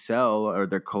can resell or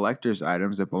they're collector's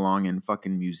items that belong in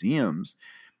fucking museums,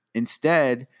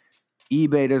 instead,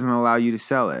 eBay doesn't allow you to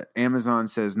sell it. Amazon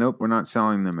says, nope, we're not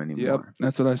selling them anymore. Yep,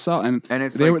 that's what I saw. And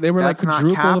it's they were like quadruple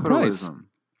the price. Capitalism.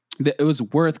 It was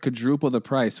worth quadruple the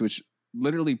price, which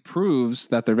literally proves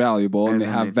that they're valuable and they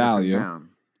have value.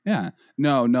 Yeah.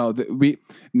 No,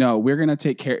 we're going to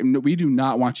take care. No, we do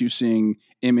not want you seeing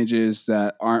images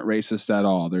that aren't racist at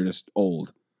all. They're just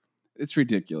old. It's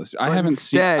ridiculous. I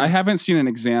haven't seen an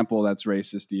example that's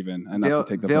racist even enough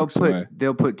to take the books away.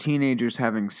 They'll put teenagers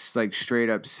having like straight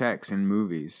up sex in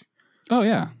movies. Oh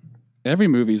yeah. Every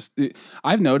movie's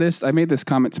I've noticed, I made this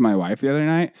comment to my wife the other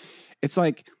night. It's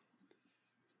like,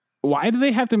 why do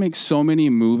they have to make so many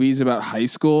movies about high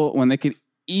school when they could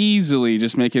easily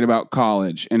just make it about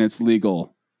college and it's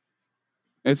legal?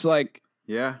 It's like,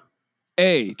 yeah.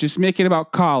 Just make it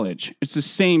about college. It's the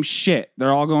same shit.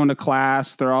 They're all going to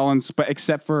class. They're all in,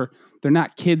 except for they're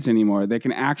not kids anymore. They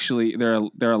can actually,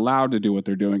 they're allowed to do what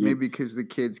they're doing. Maybe because the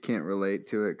kids can't relate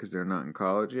to it because they're not in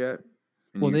college yet.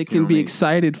 Well, they can be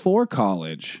excited for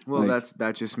college. Well,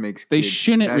 that just makes kids, they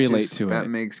shouldn't relate to it. That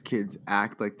makes kids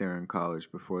act like they're in college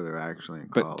before they're actually in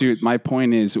college. But dude, my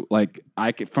point is, like,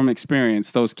 from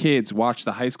experience, those kids watch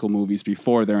the high school movies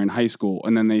before they're in high school,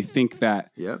 and then they think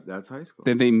that that's high school.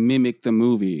 Then they mimic the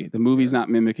movie. The movie's not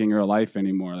mimicking real life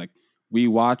anymore. Like, we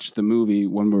watched the movie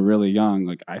when we were really young.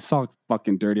 Like, I saw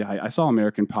fucking I saw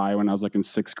American Pie when I was like in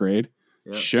 6th grade.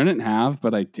 Yep. Shouldn't have,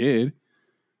 but I did.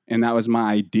 And that was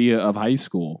my idea of high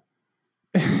school.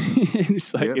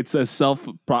 It's like, it's a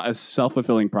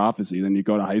self-fulfilling prophecy. Then you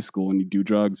go to high school and you do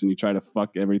drugs and you try to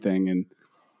fuck everything. And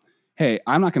hey,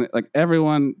 I'm not going to, like,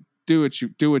 everyone do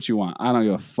what you want. I don't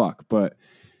give a fuck. But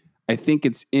I think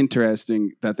it's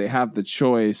interesting that they have the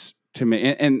choice to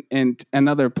make. And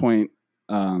another point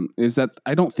is that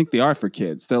I don't think they are for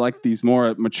kids. They're like these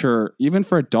more mature, even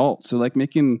for adults. They're like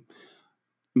making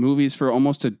movies for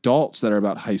almost adults that are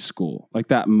about high school, like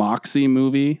that Moxie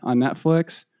movie on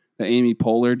Netflix that Amy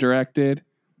Poehler directed.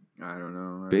 I don't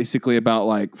know. Basically about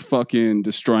like fucking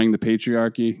destroying the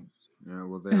patriarchy. Yeah,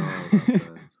 well, they are about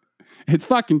that. It's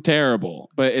fucking terrible,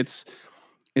 but it's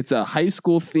a high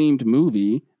school themed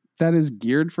movie that is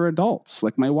geared for adults.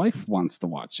 Like, my wife wants to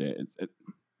watch it,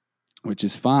 which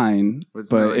is fine.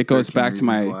 But it goes back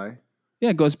to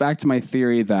it goes back to my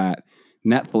theory that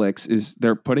Netflix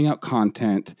they're putting out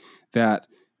content that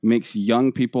makes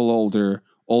young people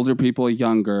older people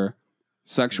younger,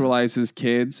 sexualizes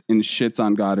kids, and shits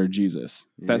on God or Jesus.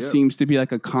 That seems to be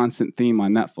like a constant theme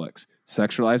on Netflix.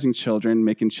 sexualizing children,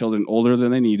 making children older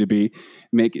than they need to be,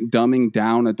 dumbing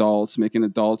down adults, making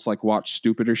adults like watch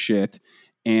stupider shit.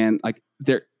 And like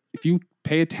if you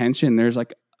pay attention, there's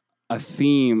like a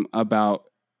theme about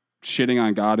shitting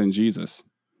on God and Jesus.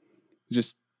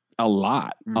 Just a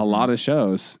lot of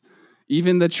shows.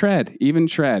 Even Tread.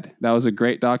 That was a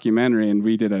great documentary, and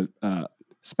we did a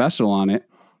special on it.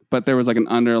 But there was like an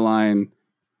underlying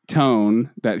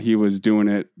tone that he was doing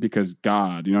it because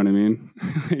God, you know what I mean?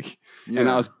 And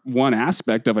that was one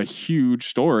aspect of a huge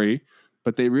story,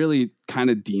 but they really kind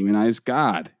of demonized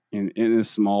God in a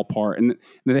small part. And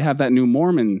they have that new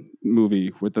Mormon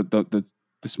movie with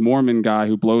this Mormon guy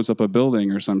who blows up a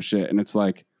building or some shit. And it's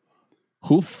like,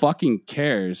 who fucking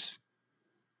cares?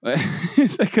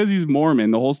 Because he's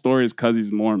Mormon. The whole story is because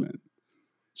he's Mormon.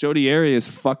 Jodi Arias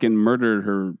fucking murdered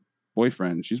her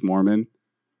boyfriend. She's Mormon.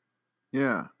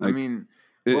 Yeah. Like, I mean,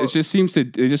 it just seems they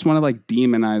just want to like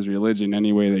demonize religion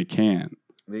any way they can.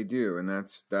 They do. And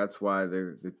that's why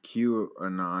the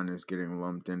QAnon is getting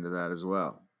lumped into that as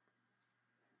well.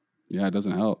 Yeah, it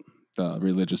doesn't help. The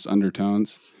religious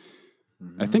undertones.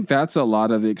 I think that's a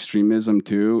lot of the extremism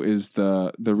too, is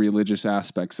the religious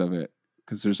aspects of it.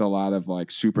 Because there's a lot of like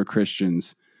super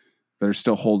Christians that are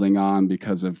still holding on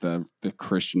because of the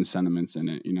Christian sentiments in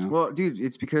it, you know? Well, dude,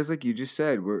 it's because like you just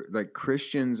said, we're like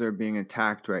Christians are being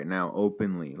attacked right now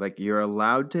openly. Like you're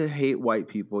allowed to hate white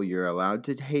people, you're allowed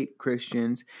to hate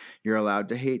Christians, you're allowed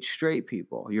to hate straight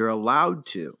people. You're allowed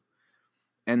to.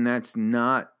 And that's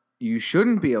not, you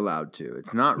shouldn't be allowed to.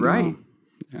 It's not right.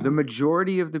 Yeah. The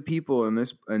majority of the people in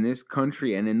this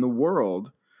country and in the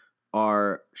world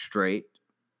are straight.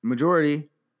 Majority.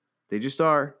 They just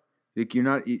are. Like you're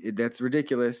not. That's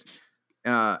ridiculous.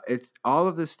 It's all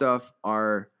of this stuff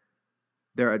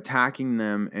they're attacking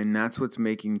them, and that's what's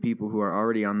making people who are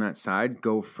already on that side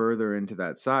go further into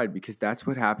that side, because that's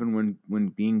what happened when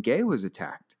being gay was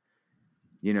attacked.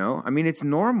 You know, I mean, it's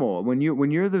normal when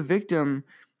you're the victim.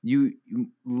 You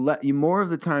more of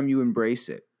the time you embrace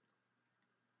it.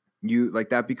 You like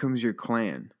that becomes your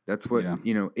clan. That's what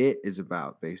it is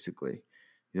about, basically.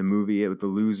 The movie with the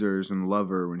losers and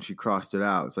Lover, when she crossed it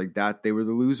out, it's like that they were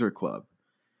the loser club.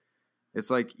 It's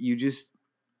like you just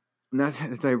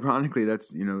it's ironically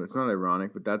that's it's not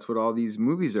ironic, but that's what all these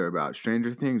movies are about.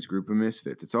 Stranger Things, group of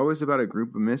misfits. It's always about a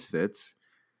group of misfits,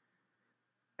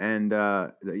 and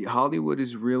Hollywood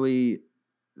is really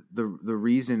the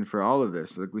reason for all of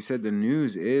this. Like we said, the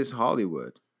news is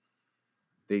Hollywood.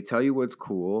 They tell you what's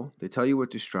cool. They tell you what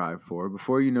to strive for.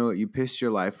 Before you know it, you piss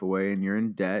your life away and you're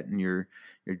in debt and you're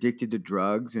addicted to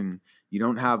drugs and you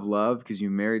don't have love because you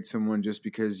married someone just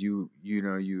because you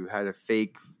had a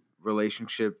fake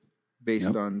relationship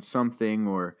based on something,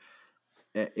 or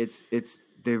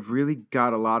they've really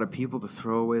got a lot of people to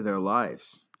throw away their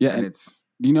lives. Yeah, and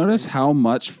you notice how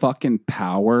much fucking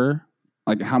power,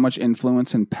 like how much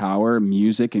influence and power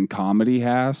music and comedy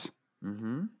has?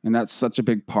 Mm-hmm. And that's such a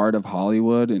big part of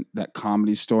Hollywood and that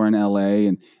Comedy Store in LA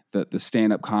and the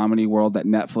stand-up comedy world that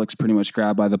Netflix pretty much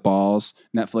grabbed by the balls.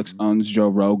 Netflix owns Joe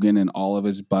Rogan and all of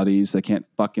his buddies. They can't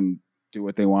fucking do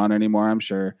what they want anymore, I'm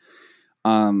sure.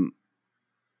 And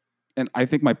I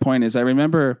think my point is I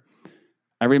remember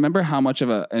how much of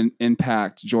an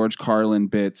impact George Carlin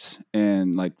bits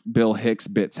and like Bill Hicks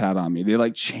bits had on me. They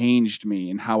like changed me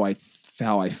and how I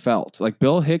felt. Like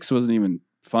Bill Hicks wasn't even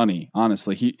funny,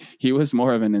 honestly. He was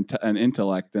more of an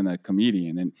intellect than a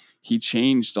comedian, and he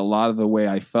changed a lot of the way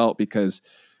I felt, because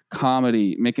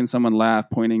comedy, making someone laugh,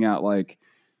 pointing out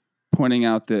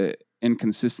the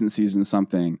inconsistencies in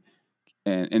something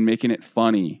and making it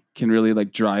funny can really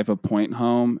like drive a point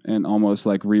home and almost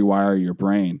like rewire your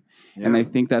brain. Yeah. And I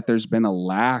think that there's been a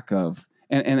lack of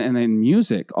and in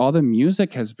music, all the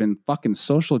music has been fucking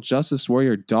social justice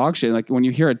warrior dog shit. Like when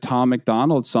you hear a Tom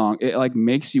McDonald song, it like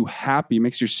makes you happy,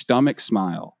 makes your stomach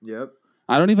smile. Yep.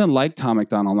 I don't even like Tom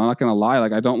McDonald. I'm not gonna lie.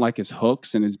 Like I don't like his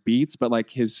hooks and his beats, but like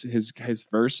his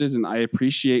verses, and I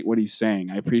appreciate what he's saying.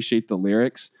 I appreciate the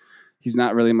lyrics. He's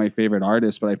not really my favorite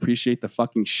artist, but I appreciate the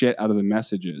fucking shit out of the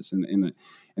messages and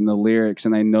the lyrics.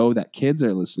 And I know that kids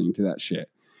are listening to that shit.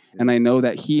 Yeah. And I know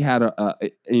that he had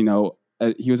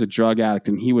he was a drug addict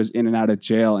and he was in and out of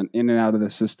jail and in and out of the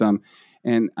system.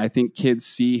 And I think kids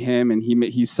see him and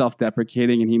he's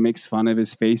self-deprecating and he makes fun of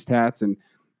his face tats and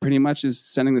pretty much is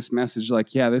sending this message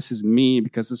like, yeah, this is me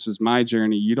because this was my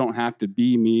journey. You don't have to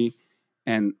be me.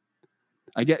 And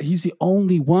I get he's the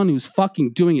only one who's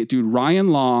fucking doing it, dude. Ryan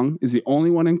Long is the only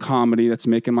one in comedy that's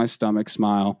making my stomach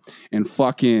smile, and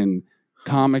fucking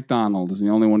Tom McDonald is the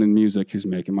only one in music who's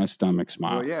making my stomach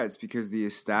smile. Well, yeah, it's because the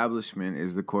establishment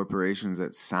is the corporations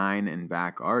that sign and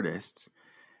back artists.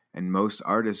 And most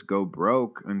artists go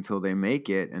broke until they make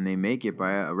it, and they make it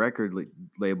by a record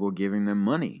label giving them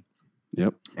money.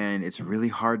 Yep. And it's really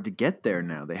hard to get there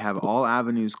now. They have all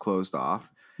avenues closed off,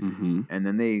 and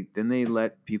then they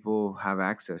let people have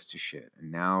access to shit. And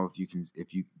now,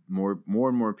 if you more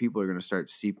and more people are going to start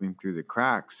seeping through the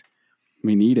cracks.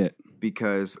 We need it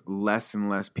because less and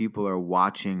less people are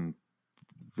watching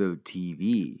the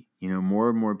TV. More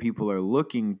and more people are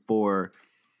looking for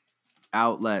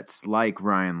outlets like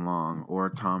Ryan Long or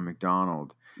Tom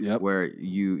McDonald, where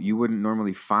you wouldn't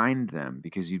normally find them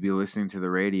because you'd be listening to the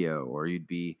radio or you'd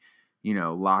be,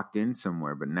 locked in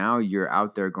somewhere. But now you're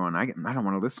out there going, I don't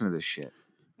want to listen to this shit.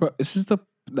 But this is the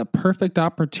perfect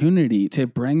opportunity to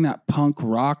bring that punk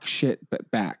rock shit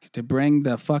back, to bring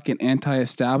the fucking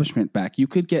anti-establishment back. You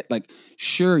could get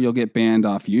sure, you'll get banned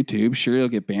off YouTube. Sure, you'll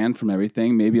get banned from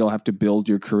everything. Maybe you'll have to build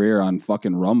your career on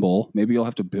fucking Rumble. Maybe you'll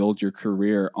have to build your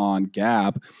career on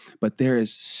Gab. But there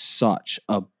is such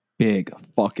a big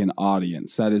fucking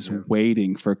audience that is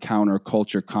waiting for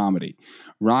counterculture comedy.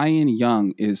 Ryan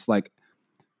Young is I'm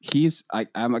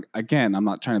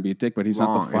not trying to be a dick, but he's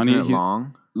Long. not the funny. Isn't it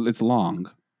long? It's long.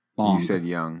 You said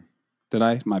Young. Did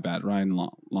I? My bad. Ryan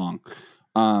Long.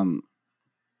 Are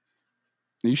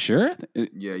you sure?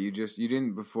 Yeah, you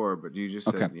didn't before, but you just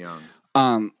said Young.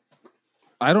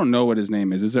 I don't know what his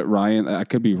name is. Is it Ryan? I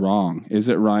could be wrong. Is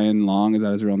it Ryan Long? Is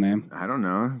that his real name? I don't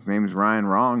know. His name is Ryan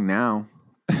Wrong now.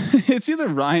 It's either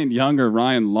Ryan Young or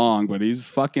Ryan Long, but he's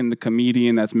fucking the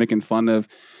comedian that's making fun of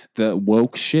the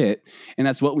woke shit. And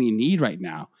that's what we need right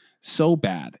now. So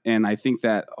bad. And I think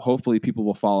that hopefully people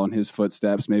will follow in his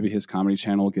footsteps. Maybe his comedy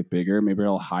channel will get bigger. Maybe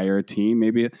he'll hire a team.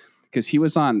 Maybe because he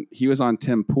was on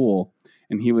Tim Pool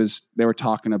and they were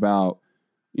talking about,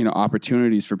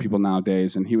 opportunities for people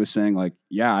nowadays. And he was saying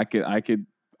I could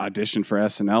audition for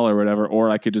SNL or whatever, or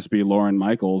I could just be Lauren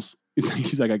Michaels.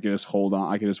 He's like, I could just hold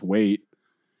on. I could just wait.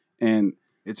 And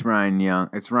it's Ryan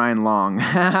Young. It's Ryan Long.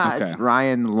 It's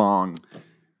Ryan Long.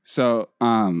 So,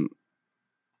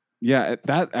 yeah,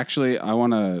 that actually, I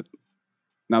want to,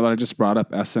 now that I just brought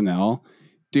up SNL,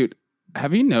 dude,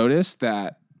 have you noticed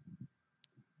that?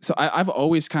 So I've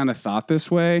always kind of thought this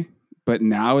way, but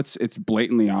now it's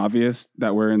blatantly obvious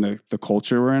that we're in the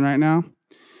culture we're in right now.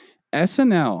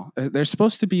 SNL, they're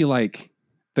supposed to be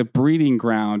the breeding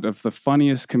ground of the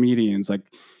funniest comedians.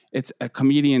 It's a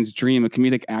comedian's dream, a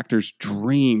comedic actor's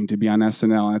dream to be on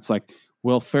SNL. And it's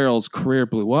Will Ferrell's career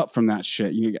blew up from that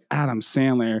shit. You get Adam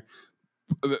Sandler,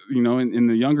 in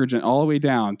the younger gen, all the way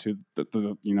down to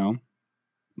the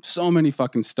so many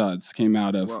fucking studs came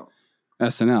out of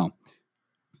SNL.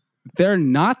 They're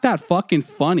not that fucking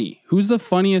funny. Who's the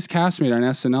funniest castmate on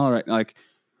SNL right?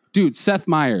 Dude, Seth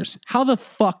Meyers. How the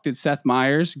fuck did Seth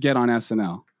Meyers get on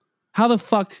SNL? How the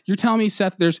fuck? You're telling me,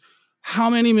 Seth, there's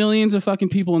how many millions of fucking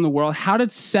people in the world? How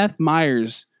did Seth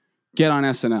Meyers get on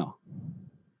SNL?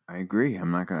 I agree.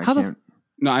 I'm not going to...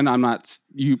 No, I'm not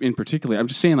you in particular. I'm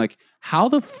just saying, how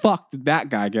the fuck did that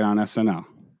guy get on SNL?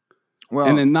 Well,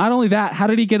 and then not only that, how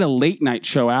did he get a late night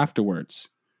show afterwards?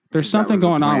 There's something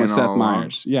going on with Seth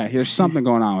Meyers. Yeah, there's something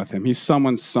going on with him. He's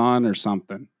someone's son or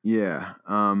something. Yeah.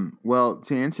 Well,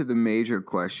 to answer the major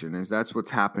question is that's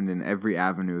what's happened in every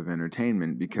avenue of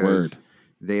entertainment because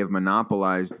they have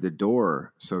monopolized the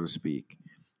door, so to speak.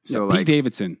 So Pete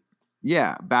Davidson.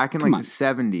 Yeah, back in the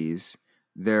 70s,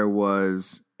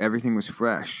 everything was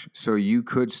fresh. So you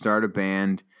could start a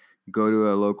band, go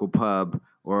to a local pub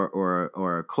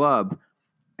or a club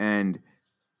and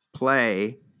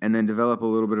play and then develop a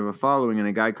little bit of a following, and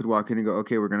a guy could walk in and go,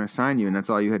 okay, we're going to sign you, and that's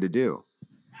all you had to do.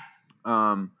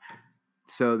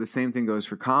 So the same thing goes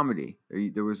for comedy.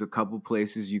 There was a couple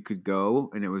places you could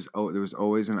go, and there was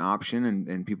always an option,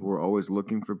 and people were always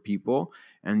looking for people,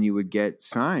 and you would get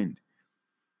signed.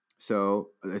 So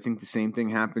I think the same thing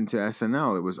happened to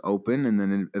SNL. It was open, and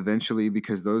then eventually,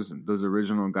 because those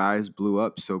original guys blew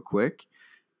up so quick,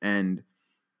 and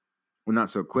well,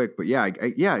 not so quick, but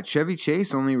yeah, Chevy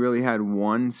Chase only really had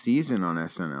one season on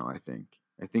SNL. I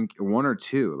think one or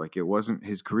two. It wasn't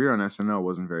his career on SNL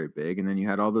wasn't very big, and then you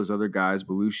had all those other guys,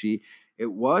 Belushi.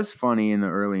 It was funny in the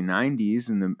early '90s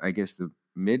and the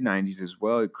mid '90s as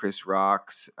well. Chris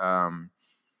Rock's,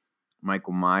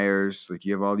 Michael Myers.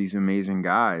 You have all these amazing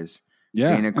guys.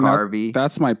 Yeah, Dana Carvey.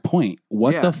 That's my point.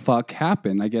 What the fuck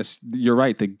happened? I guess you're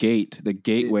right. The gateway,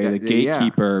 the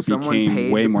gatekeeper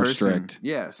became way more strict.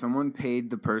 Yeah, someone paid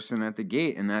the person at the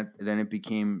gate, and then it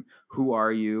became, who are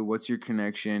you? What's your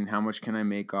connection? How much can I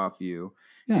make off you?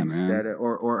 Yeah, man.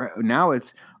 Or now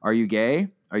it's, are you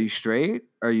gay? Are you straight?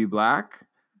 Are you black?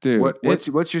 Dude,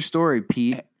 what's your story,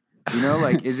 Pete?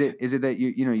 Is it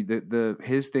that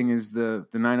his thing is the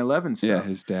 9/11 stuff? Yeah,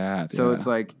 his dad. So it's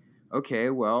Okay,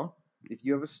 well, if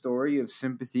you have a story, you have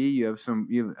sympathy, you have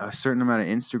a certain amount of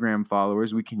Instagram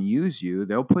followers, we can use you.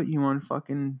 They'll put you on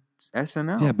fucking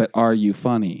SNL. Yeah, but are you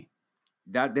funny?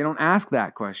 That they don't ask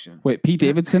that question. Wait, Pete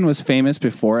Davidson was famous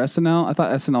before SNL? I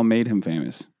thought SNL made him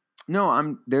famous.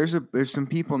 No, there's some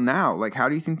people now. Like, how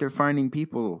do you think they're finding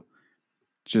people?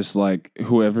 Just like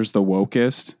whoever's the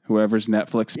wokest, whoever's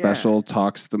Netflix special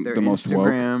talks the most woke.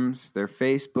 Their Instagrams, their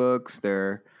Facebooks,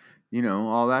 their,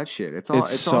 all that shit. It's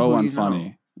so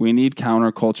unfunny. We need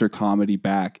counterculture comedy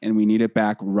back, and we need it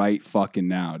back right fucking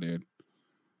now, dude.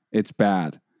 It's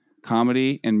bad.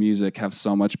 Comedy and music have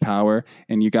so much power.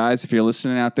 And you guys, if you're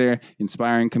listening out there,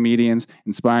 inspiring comedians,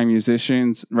 inspiring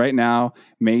musicians, right now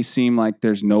may seem like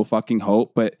there's no fucking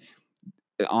hope, but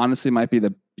it honestly might be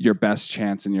your best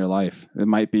chance in your life. It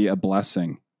might be a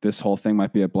blessing. This whole thing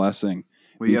might be a blessing.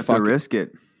 Well, you have to risk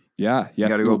it. Yeah. You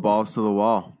got to go balls to the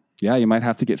wall. Yeah, you might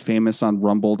have to get famous on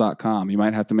rumble.com. You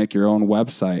might have to make your own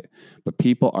website, but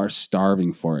people are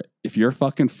starving for it. If you're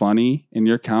fucking funny in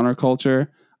your counterculture,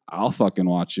 I'll fucking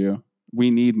watch you. We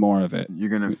need more of it. You're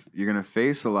gonna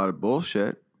face a lot of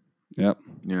bullshit. Yep.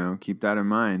 Keep that in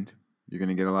mind. You're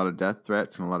gonna get a lot of death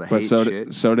threats and a lot of hate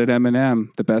shit. So did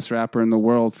Eminem, the best rapper in the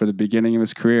world. For the beginning of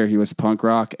his career, he was punk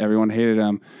rock. Everyone hated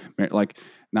him. Like,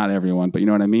 not everyone, but you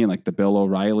know what I mean? Like the Bill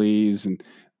O'Reillys and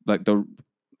like the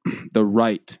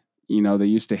right. They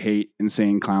used to hate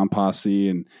Insane Clown Posse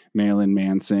and Marilyn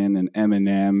Manson and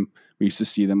Eminem. We used to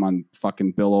see them on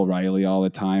fucking Bill O'Reilly all the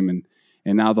time.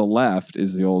 And now the left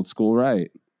is the old school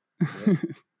right. Yeah.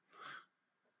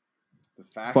 The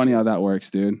fascists. Funny how that works,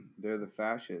 dude. They're the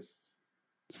fascists.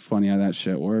 It's funny how that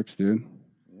shit works, dude.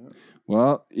 Yeah.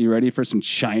 Well, you ready for some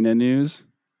China news?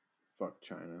 Fuck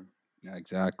China. Yeah,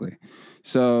 exactly.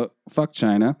 So, fuck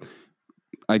China.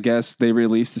 I guess they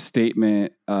released a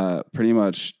statement pretty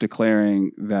much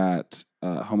declaring that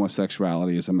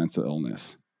homosexuality is a mental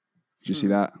illness. Did you see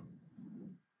that?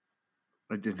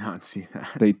 I did not see that.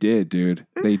 They did, dude.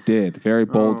 They did very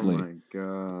boldly. Oh my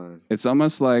god! It's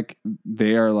almost like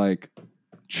they are like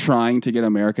trying to get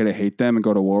America to hate them and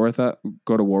go to war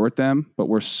with them. But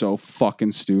we're so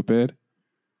fucking stupid.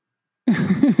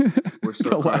 We're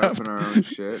so caught up in our own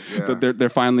shit. Yeah. But they're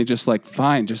finally just like,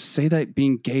 fine, just say that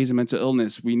being gay is a mental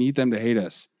illness. We need them to hate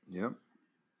us. Yep.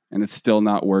 And it's still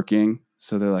not working.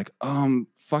 So they're like,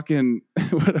 fucking,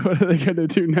 what are they gonna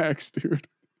do next, dude?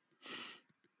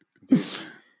 Dude,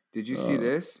 did you see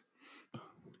this?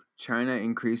 China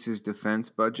increases defense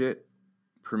budget.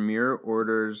 Premier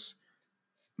orders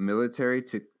military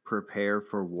to prepare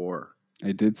for war.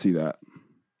 I did see that.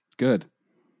 Good.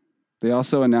 They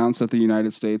also announced that the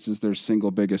United States is their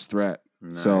single biggest threat.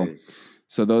 Nice.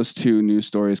 So those two news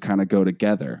stories kind of go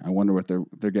together. I wonder what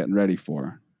they're getting ready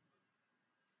for.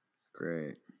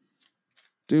 Great.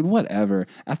 Dude, whatever.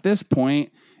 At this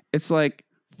point, it's like,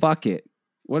 fuck it.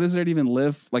 What is there to even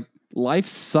live? Like, life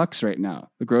sucks right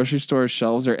now. The grocery store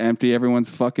shelves are empty.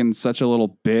 Everyone's fucking such a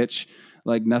little bitch.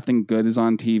 Like, nothing good is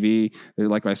on TV.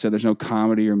 Like I said, there's no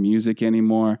comedy or music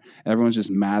anymore. Everyone's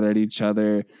just mad at each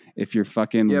other. If you're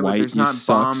fucking white, but there's you not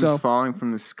suck. bombs falling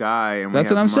from the sky, and that's we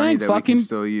have what I'm saying. that Fucking we can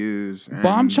still use.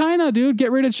 Bomb China, dude.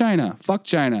 Get rid of China. Fuck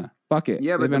China. Fuck it.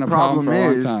 Yeah, but They've been the a problem for a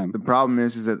long problem time. the problem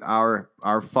is that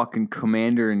our fucking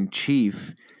commander in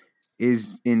chief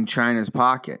is in China's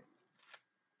pocket.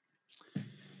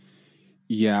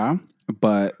 Yeah,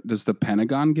 but does the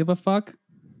Pentagon give a fuck?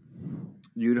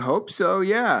 You'd hope so,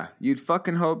 yeah. You'd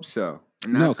fucking hope so.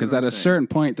 No, because at a certain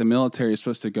point, the military is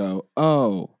supposed to go,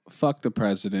 oh, fuck the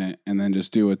president, and then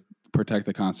just do it, protect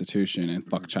the Constitution, and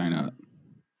fuck China up.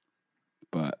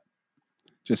 But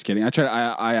just kidding.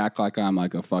 I act like I'm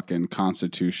like a fucking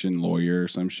Constitution lawyer or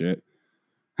some shit.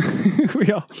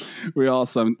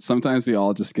 Sometimes we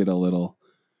all just get a little,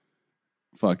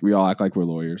 we all act like we're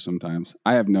lawyers sometimes.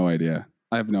 I have no idea.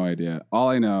 All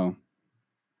I know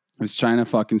is China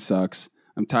fucking sucks.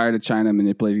 I'm tired of China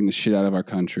manipulating the shit out of our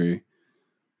country.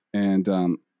 And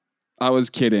I was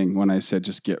kidding when I said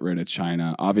just get rid of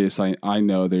China. Obviously, I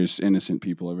know there's innocent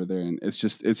people over there. And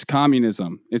it's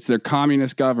communism. It's their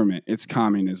communist government. It's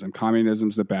communism.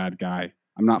 Communism's the bad guy.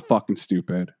 I'm not fucking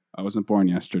stupid. I wasn't born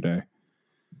yesterday.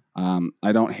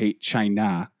 I don't hate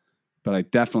China, but I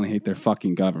definitely hate their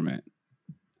fucking government.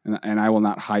 And I will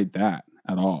not hide that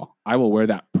at all. I will wear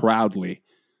that proudly.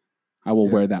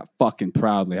 Wear that fucking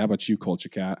proudly. How about you, Culture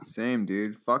Cat? Same,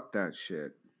 dude. Fuck that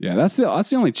shit. Yeah, that's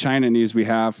the only China news we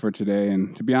have for today.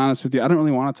 And to be honest with you, I don't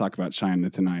really want to talk about China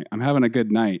tonight. I'm having a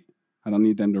good night. I don't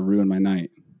need them to ruin my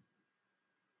night.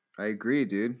 I agree,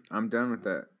 dude. I'm done with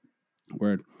that.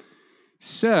 Word.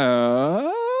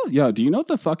 So, do you know what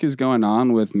the fuck is going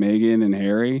on with Meghan and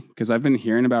Harry? Because I've been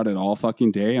hearing about it all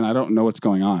fucking day, and I don't know what's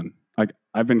going on.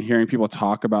 I've been hearing people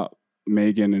talk about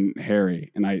Meghan and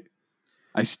Harry, and I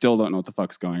still don't know what the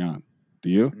fuck's going on. Do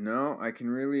you? No, I can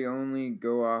really only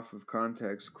go off of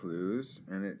context clues,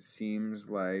 and it seems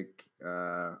like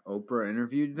Oprah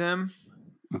interviewed them.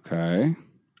 Okay.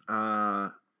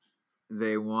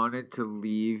 They wanted to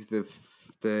leave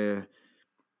the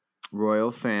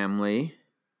royal family,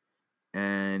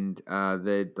 and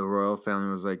the royal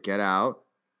family was like, "Get out!"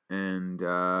 And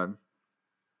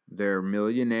they're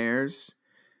millionaires,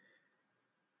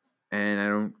 and I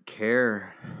don't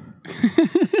care.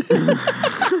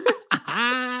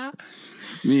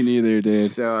 Me neither, dude.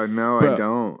 So no, Bro, I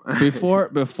don't. before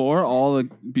the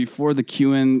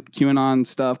QAnon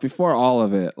stuff, before all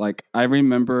of it, like I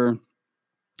remember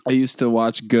I used to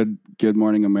watch Good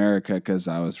Morning America because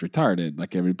I was retarded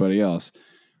like everybody else.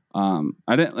 I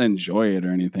didn't enjoy it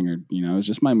or anything, or it was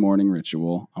just my morning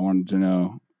ritual. I wanted to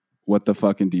know what the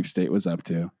fucking deep state was up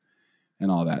to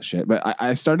and all that shit. But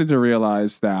I started to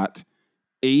realize that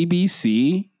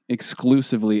ABC,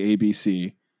 exclusively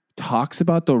ABC, talks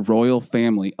about the royal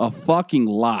family a fucking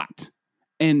lot,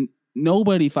 and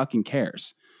nobody fucking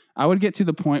cares. I would get to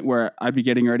the point where I'd be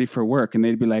getting ready for work and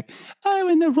they'd be like, "Oh,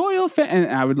 and the royal and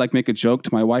I would like make a joke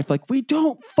to my wife like, "We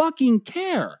don't fucking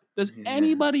care. Does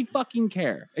anybody fucking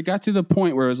care?" It got to the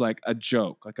point where it was like a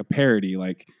joke, like a parody,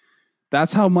 like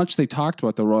that's how much they talked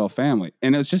about the royal family,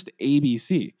 and it was just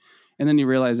ABC. And then you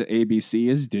realize that ABC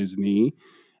is Disney,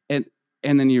 and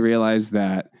then you realize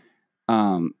that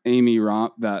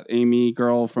that Amy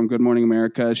girl from Good Morning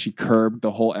America, she curbed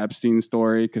the whole Epstein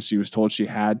story because she was told she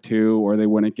had to, or they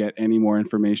wouldn't get any more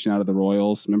information out of the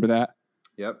royals. Remember that?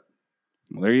 Yep.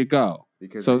 Well, there you go.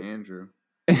 Because of Andrew.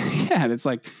 Yeah, and it's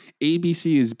like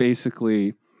ABC is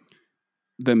basically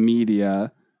the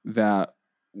media that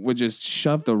would just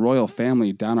shove the royal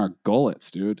family down our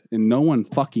gullets, dude, and no one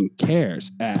fucking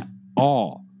cares at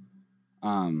all.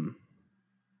 But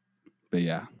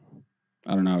yeah.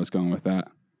 I don't know. I was going with that.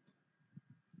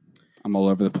 I'm all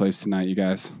over the place tonight, you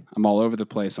guys. I'm all over the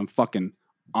place. I'm fucking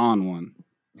on one.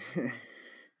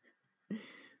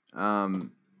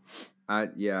 I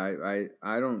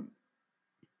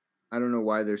don't know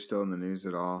why they're still in the news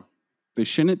at all. They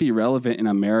shouldn't be relevant in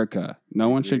America. No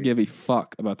one should give a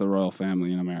fuck about the royal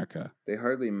family in America. They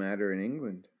hardly matter in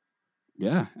England.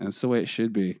 Yeah, and that's the way it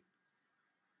should be.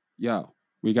 Yo,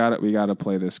 we got to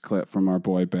play this clip from our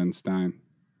boy Ben Stein.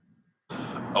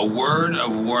 A word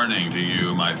of warning to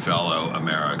you, my fellow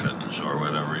Americans, or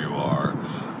whatever you are.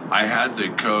 I had the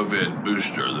COVID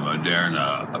booster, the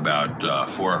Moderna,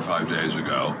 about 4 or 5 days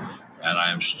ago, and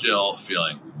I am still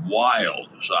feeling wild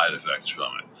side effects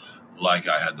from it. Like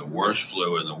I had the worst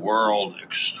flu in the world,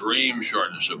 extreme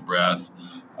shortness of breath,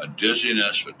 a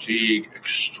dizziness, fatigue,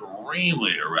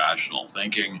 extremely irrational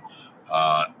thinking.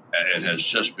 It has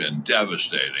just been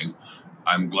devastating.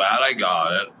 I'm glad I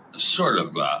got it. Sort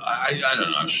of glad. I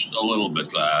don't know. I'm a little bit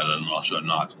glad and also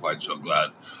not quite so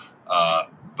glad.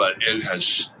 But it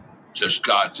has just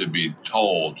got to be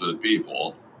told to the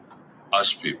people,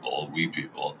 us people, we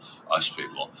people, us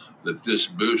people, that this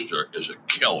booster is a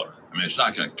killer. I mean, it's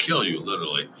not going to kill you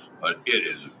literally, but it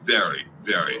is very,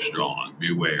 very strong.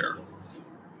 Beware.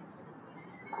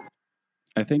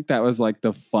 I think that was like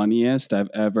the funniest I've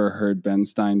ever heard Ben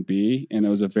Stein be, and it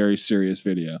was a very serious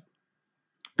video.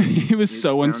 He was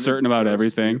so uncertain about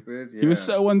everything. Yeah. He was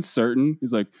so uncertain.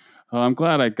 He's like, "Oh, I'm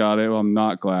glad I got it. Well, I'm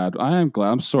not glad. I am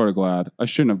glad. I'm sort of glad. I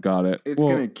shouldn't have got it. It's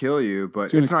going to kill you,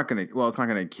 but it's not going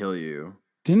to kill you."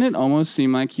 Didn't it almost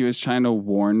seem like he was trying to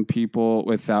warn people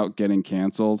without getting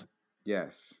canceled?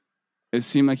 Yes. It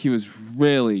seemed like he was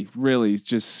really, really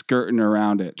just skirting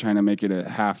around it, trying to make it a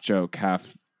half joke,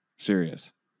 half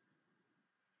serious.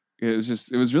 It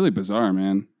was really bizarre,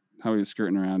 man, how he was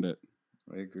skirting around it.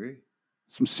 I agree.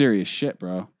 Some serious shit,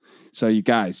 bro. So you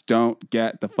guys don't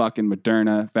get the fucking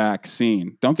Moderna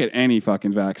vaccine. Don't get any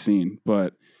fucking vaccine.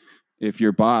 But if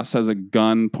your boss has a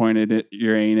gun pointed at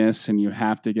your anus and you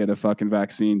have to get a fucking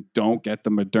vaccine, don't get the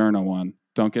Moderna one.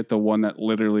 Don't get the one that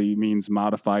literally means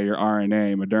modify your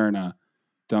RNA, Moderna.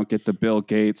 Don't get the Bill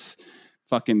Gates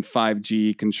fucking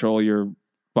 5G control your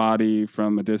body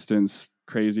from a distance,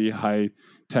 crazy high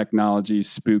technology,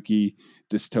 spooky,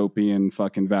 dystopian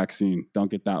fucking vaccine. Don't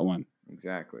get that one.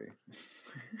 Exactly.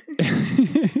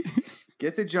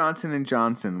 Get the Johnson &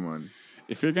 Johnson one.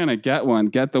 If you're going to get one,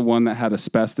 get the one that had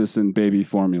asbestos in baby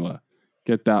formula.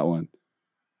 Get that one.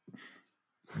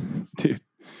 Dude.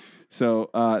 So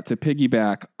to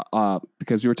piggyback,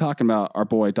 because we were talking about our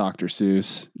boy Dr.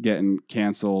 Seuss getting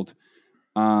canceled.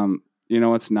 You know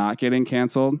what's not getting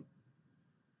canceled?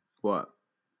 What?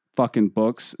 Fucking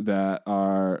books that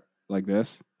are like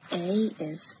this. A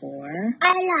is for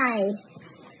I lie.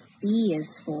 B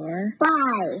is for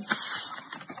Bye.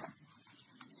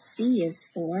 C is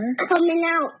for Coming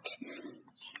out.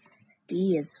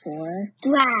 D is for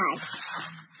Drag.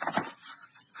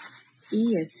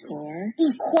 E is for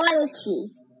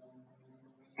Equality.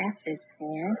 F is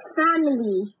for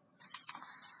Family.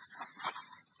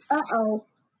 Uh-oh.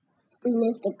 We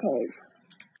missed the page.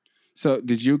 So,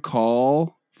 did you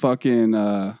call fucking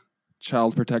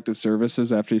Child Protective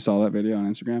Services after you saw that video on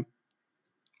Instagram?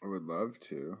 I would love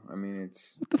to. I mean,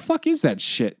 What the fuck is that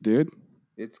shit, dude?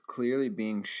 it's clearly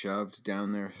being shoved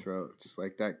down their throats.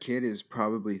 Like, that kid is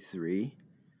probably 3,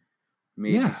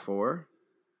 maybe Yeah. 4.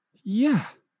 Yeah.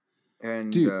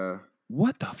 And Dude.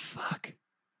 What the fuck?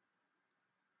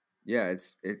 yeah,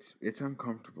 it's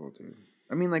uncomfortable, dude.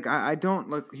 I mean, like, I don't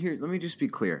look here. Let me just be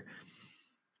clear.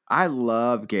 I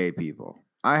love gay people.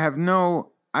 I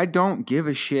don't give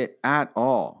a shit at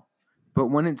all. But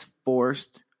when it's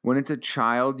forced, when it's a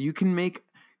child, you can make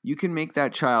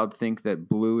that child think that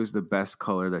blue is the best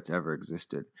color that's ever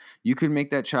existed. You can make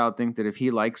that child think that if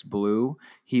he likes blue,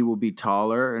 he will be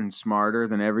taller and smarter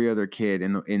than every other kid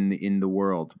in the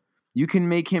world. You can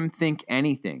make him think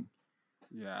anything.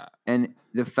 Yeah. And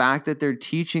the fact that they're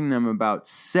teaching them about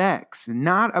sex,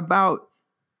 not about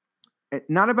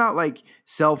like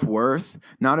self-worth,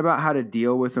 not about how to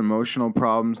deal with emotional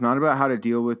problems, not about how to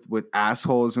deal with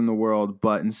assholes in the world,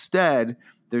 but instead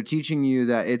they're teaching you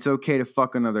that it's okay to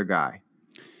fuck another guy.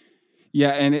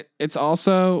 Yeah, and it's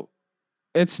also,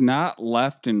 it's not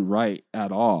left and right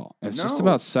at all. It's just No.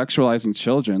 about sexualizing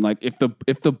children. Like if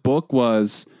the book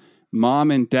was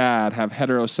mom and dad have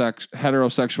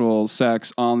heterosexual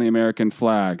sex on the American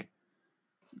flag,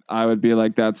 I would be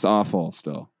like, that's awful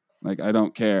still. Like, I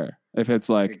don't care. If it's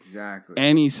like Exactly.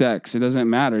 any sex, it doesn't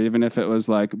matter. Even if it was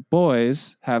like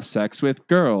boys have sex with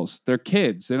girls, they're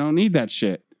kids. They don't need that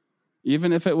shit.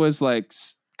 Even if it was like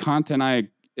content,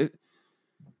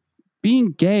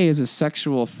 being gay is a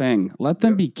sexual thing. Let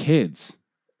them be kids.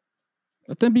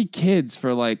 Let them be kids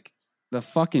for like the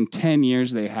fucking 10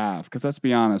 years they have. Because let's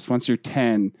be honest, once you're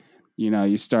 10,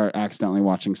 you start accidentally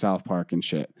watching South Park and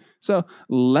shit. So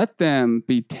let them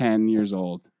be 10 years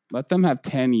old. Let them have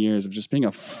 10 years of just being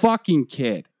a fucking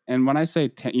kid. And when I say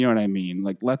 10, you know what I mean?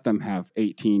 Like, let them have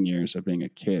 18 years of being a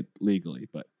kid legally.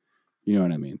 But you know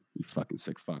what I mean? You fucking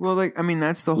sick fucks. Well, like, I mean,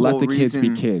 that's the whole let the reason.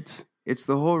 kids be kids. It's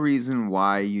the whole reason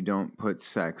why you don't put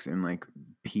sex in like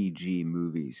PG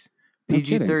movies. No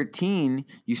PG-13,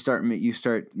 you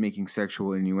start making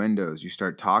sexual innuendos. You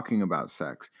start talking about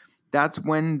sex. That's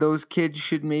when those kids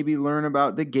should maybe learn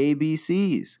about the gay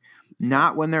BCs,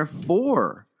 not when they're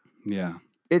 4. Yeah.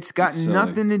 It's got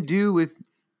nothing to do with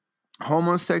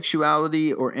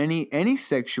homosexuality or any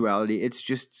sexuality. It's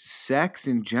just sex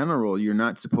in general. You're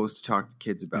not supposed to talk to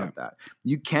kids about that.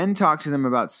 You can talk to them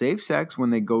about safe sex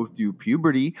when they go through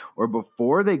puberty or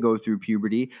before they go through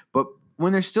puberty, but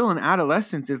when they're still in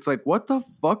adolescence, it's like, what the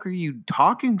fuck are you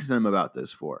talking to them about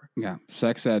this for? Yeah.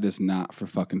 Sex ed is not for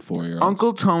fucking 4-year-olds.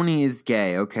 Uncle Tony is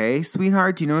gay, okay?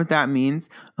 Sweetheart, do you know what that means?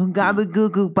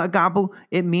 Gabba-goo-goo-ba-gobble.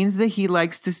 It means that he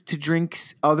likes to drink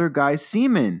other guys'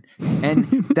 semen.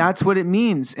 And that's what it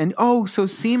means. And so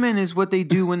semen is what they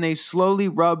do when they slowly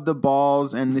rub the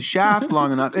balls and the shaft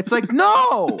long enough. It's like,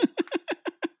 no!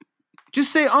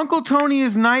 Just say Uncle Tony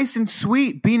is nice and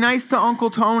sweet. Be nice to Uncle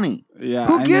Tony. Yeah.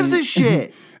 Who gives a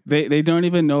shit? They don't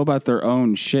even know about their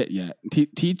own shit yet.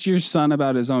 Teach your son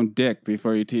about his own dick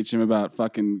before you teach him about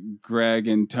fucking Greg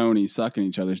and Tony sucking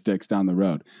each other's dicks down the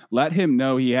road. Let him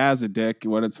know he has a dick,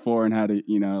 what it's for, and how to,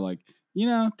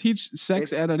 teach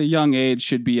sex ed at a young age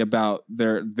should be about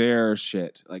their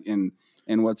shit. Like, and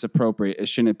what's appropriate. It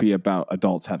shouldn't be about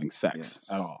adults having sex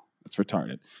at all. It's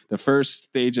retarded. The first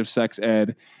stage of sex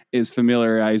ed is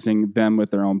familiarizing them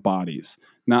with their own bodies,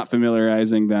 not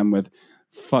familiarizing them with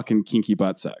fucking kinky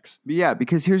butt sex. Yeah,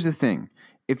 because here's the thing.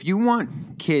 If you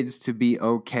want kids to be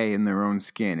okay in their own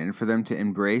skin and for them to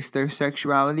embrace their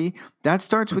sexuality, that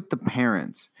starts with the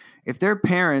parents. If their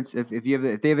parents, if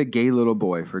they have a gay little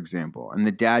boy, for example, and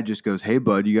the dad just goes, "Hey,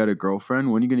 bud, you got a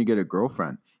girlfriend? When are you going to get a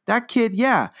girlfriend?" That kid,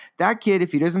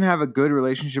 if he doesn't have a good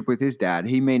relationship with his dad,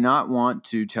 he may not want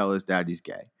to tell his dad he's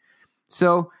gay.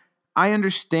 So I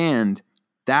understand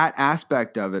that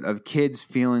aspect of it, of kids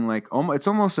feeling like it's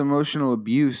almost emotional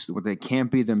abuse where they can't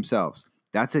be themselves.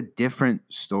 That's a different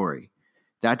story.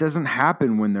 That doesn't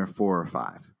happen when they're 4 or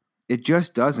 5. It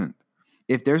just doesn't.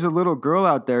 If there's a little girl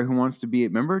out there who wants to be,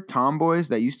 remember tomboys?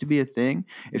 That used to be a thing.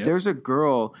 If there's a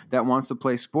girl that wants to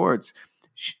play sports,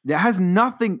 that has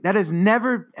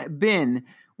never been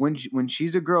when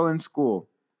she's a girl in school.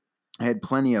 I had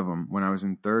plenty of them when I was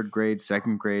in 3rd grade,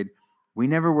 2nd grade. We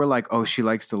never were like, oh, she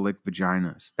likes to lick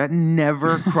vaginas. That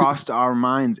never crossed our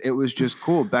minds. It was just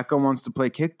cool. Becca wants to play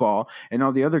kickball, and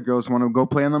all the other girls want to go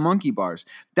play on the monkey bars.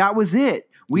 That was it.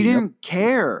 We didn't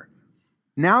care.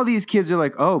 Now these kids are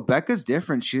like, oh, Becca's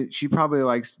different. She probably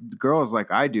likes girls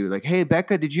like I do. Like, hey,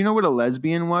 Becca, did you know what a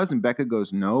lesbian was? And Becca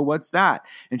goes, no, what's that?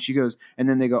 And she goes, and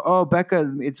then they go, oh,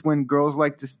 Becca, it's when girls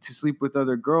like to sleep with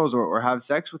other girls or have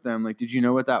sex with them. Like, did you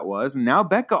know what that was? And now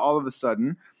Becca all of a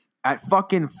sudden at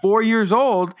fucking 4 years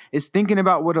old is thinking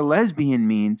about what a lesbian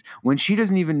means when she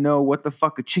doesn't even know what the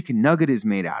fuck a chicken nugget is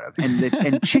made out of.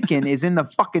 And chicken is in the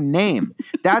fucking name.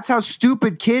 That's how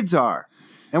stupid kids are.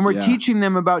 And we're teaching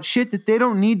them about shit that they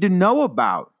don't need to know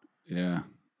about. Yeah.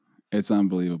 It's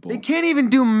unbelievable. They can't even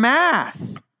do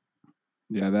math.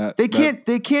 Yeah, they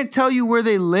can't tell you where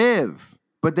they live,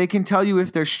 but they can tell you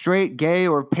if they're straight, gay,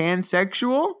 or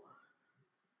pansexual.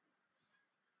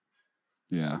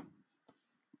 Yeah.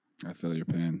 I feel your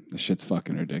pain. The shit's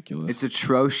fucking ridiculous. It's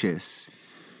atrocious.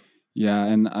 Yeah,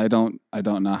 and I don't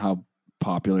know how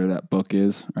popular that book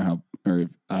is, I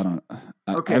don't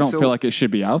feel like it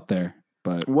should be out there.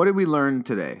 But what did we learn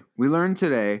today? We learned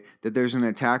today that there's an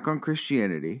attack on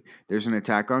Christianity. There's an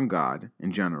attack on God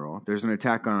in general. There's an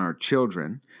attack on our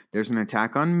children. There's an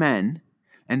attack on men.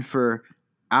 And for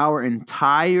our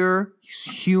entire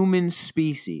human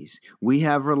species, we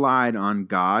have relied on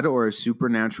God or a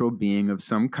supernatural being of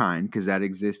some kind, because that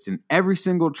exists in every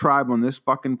single tribe on this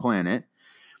fucking planet.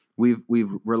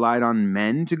 We've relied on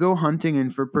men to go hunting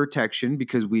and for protection,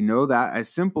 because we know that as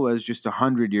simple as just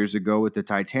 100 years ago with the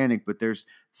Titanic, but there's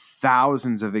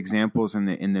thousands of examples in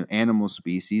the animal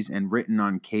species and written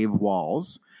on cave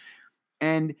walls.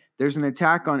 And there's an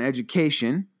attack on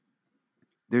education.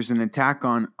 There's an attack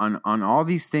on all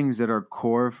these things that are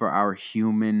core for our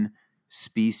human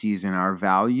species and our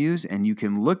values. And you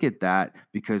can look at that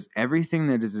because everything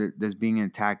that's being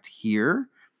attacked here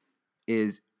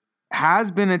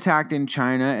has been attacked in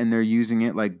China, and they're using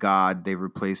it like God. They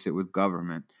replace it with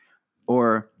government.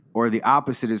 Or the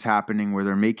opposite is happening, where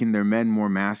they're making their men more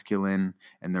masculine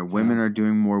and their women are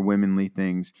doing more womanly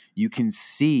things. You can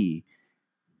see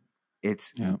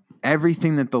it's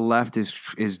everything that the left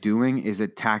is doing is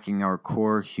attacking our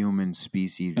core human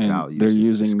species values. They're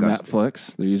using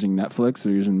Netflix. They're using Netflix.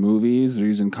 They're using movies. They're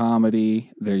using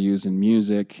comedy. They're using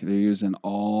music. They're using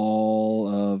all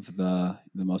of the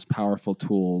most powerful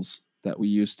tools that we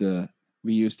used to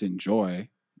enjoy.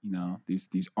 You know,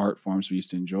 these art forms we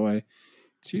used to enjoy,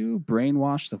 to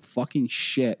brainwash the fucking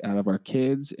shit out of our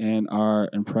kids and our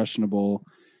impressionable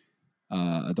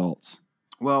adults.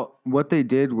 Well, what they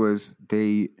did was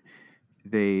they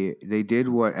did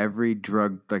what every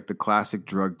drug, like the classic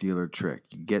drug dealer trick.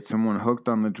 You get someone hooked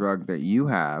on the drug that you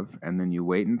have, and then you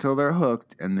wait until they're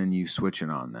hooked, and then you switch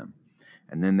it on them.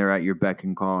 And then they're at your beck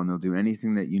and call, and they'll do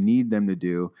anything that you need them to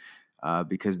do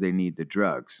because they need the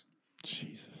drugs.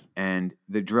 Jesus. And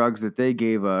the drugs that they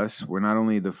gave us were not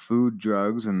only the food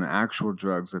drugs and the actual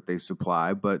drugs that they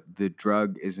supply, but the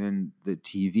drug is in the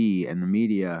TV and the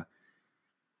media.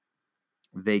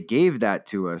 They gave that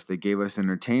to us. They gave us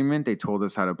entertainment. They told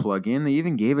us how to plug in. They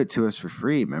even gave it to us for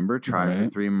free. Remember? Try for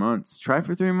 3 months. Try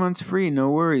for 3 months free. No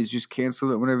worries. Just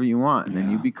cancel it whenever you want. And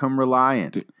then you become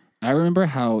reliant. Dude, I remember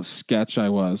how sketch I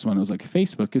was when it was like,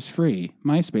 Facebook is free.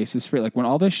 MySpace is free. Like when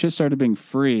all this shit started being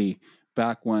free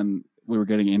back when we were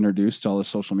getting introduced to all this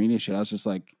social media shit, I was just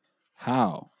like,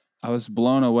 how? I was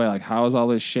blown away. Like, how is all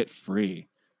this shit free?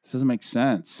 This doesn't make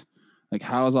sense. Like,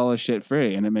 how is all this shit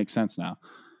free? And it makes sense now.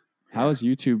 How is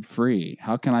YouTube free?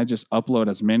 How can I just upload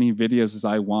as many videos as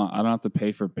I want? I don't have to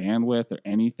pay for bandwidth or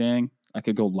anything. I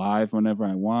could go live whenever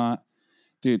I want.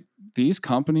 Dude, these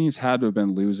companies had to have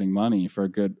been losing money for a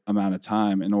good amount of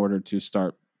time in order to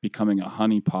start becoming a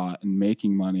honeypot and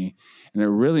making money. And it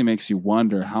really makes you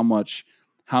wonder how much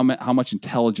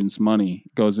intelligence money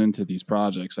goes into these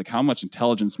projects. Like how much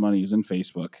intelligence money is in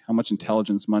Facebook? How much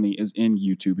intelligence money is in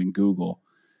YouTube and Google?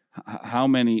 How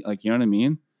many, like, you know what I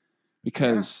mean?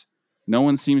 Because no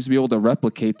one seems to be able to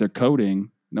replicate their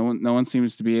coding. No one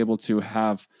seems to be able to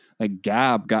have, like,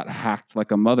 Gab got hacked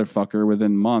like a motherfucker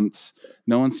within months.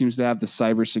 No one seems to have the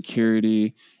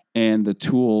cybersecurity and the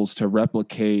tools to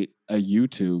replicate a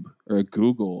YouTube or a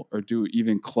Google or do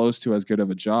even close to as good of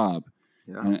a job.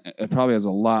 Yeah. And it probably has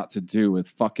a lot to do with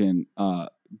fucking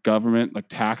government,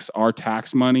 like our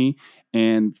tax money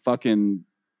and fucking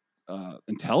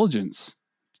intelligence.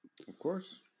 Of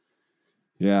course.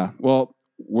 Yeah. Well,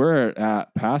 we're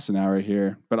at past an hour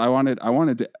here, but I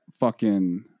wanted to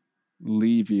fucking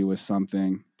leave you with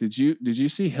something. Did you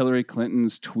see Hillary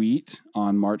Clinton's tweet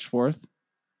on March 4th?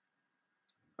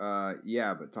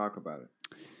 Yeah, but talk about it.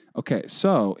 Okay,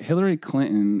 so Hillary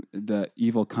Clinton, the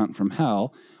evil cunt from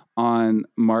hell, on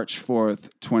March 4th,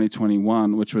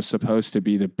 2021, which was supposed to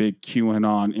be the big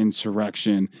QAnon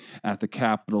insurrection at the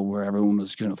Capitol where everyone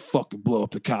was going to fucking blow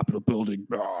up the Capitol building.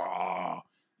 Blah.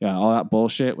 Yeah, all that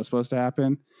bullshit was supposed to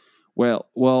happen.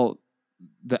 Well,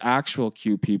 the actual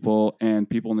Q people and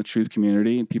people in the truth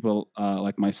community and people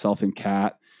like myself and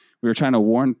Kat, we were trying to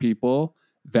warn people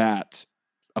that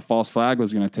a false flag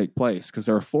was going to take place because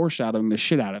they were foreshadowing the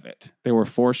shit out of it. They were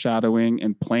foreshadowing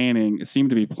and planning, it seemed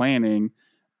to be planning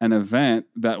an event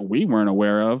that we weren't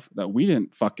aware of, that we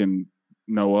didn't fucking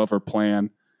know of or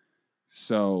plan.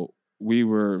 So we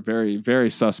were very, very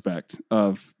suspect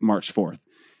of March 4th.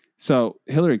 So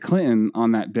Hillary Clinton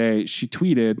on that day, she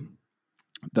tweeted,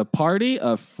 "The party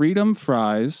of freedom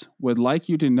fries would like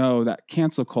you to know that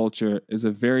cancel culture is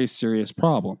a very serious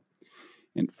problem."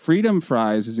 And freedom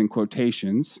fries is in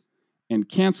quotations, and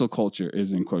cancel culture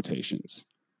is in quotations.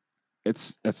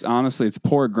 It's honestly, it's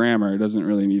poor grammar. It doesn't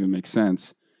really even make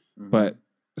sense. Mm-hmm. But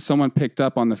someone picked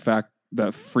up on the fact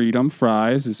that freedom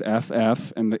fries is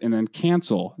FF and then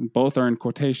cancel. Both are in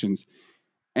quotations.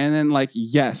 And then like,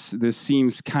 yes, this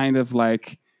seems kind of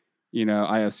like,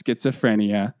 I have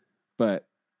schizophrenia, but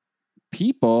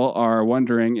people are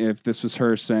wondering if this was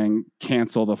her saying,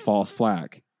 cancel the false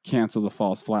flag, cancel the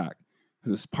false flag.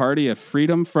 This party of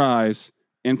freedom fries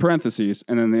in parentheses,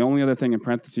 and then the only other thing in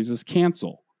parentheses is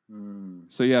cancel.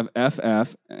 So you have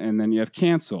FF, and then you have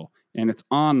cancel, and it's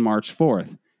on March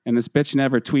 4th. And this bitch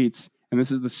never tweets, and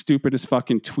this is the stupidest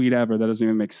fucking tweet ever that doesn't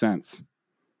even make sense.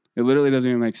 It literally doesn't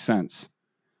even make sense.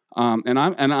 And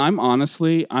I'm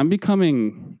honestly, I'm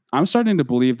starting to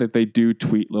believe that they do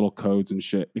tweet little codes and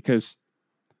shit because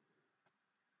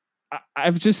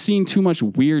I've just seen too much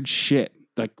weird shit.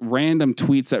 Like random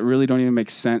tweets that really don't even make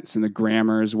sense and the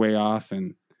grammar is way off.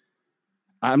 And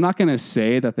I'm not going to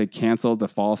say that they canceled the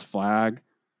false flag,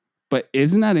 but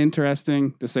isn't that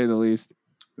interesting to say the least?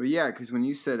 Well, yeah, because when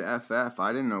you said FF,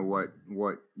 I didn't know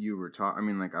what you were talking. I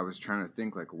mean, like I was trying to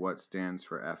think like what stands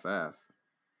for FF.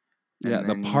 And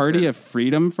the party of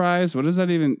freedom fries. What does that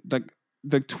even like?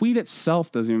 The tweet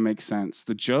itself doesn't even make sense.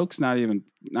 The joke's not even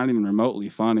remotely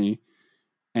funny,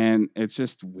 and it's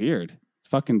just weird. It's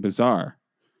fucking bizarre.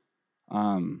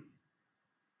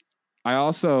 I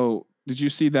also, did you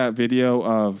see that video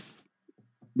of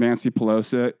Nancy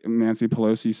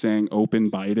Pelosi saying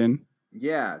open Biden?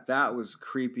 Yeah, that was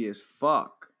creepy as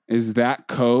fuck. Is that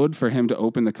code for him to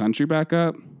open the country back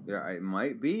up? Yeah, it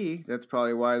might be. That's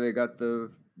probably why they got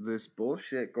this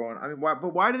bullshit going. I mean,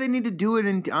 why do they need to do it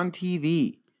on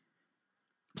TV?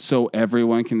 So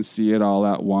everyone can see it all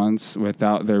at once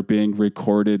without there being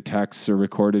recorded texts or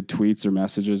recorded tweets or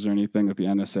messages or anything that the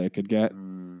NSA could get.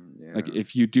 Yeah. Like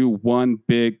if you do one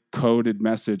big coded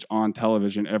message on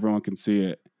television, everyone can see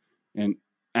it. And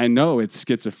I know it's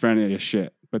schizophrenia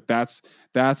shit, but that's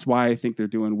why I think they're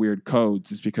doing weird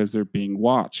codes, is because they're being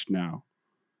watched now.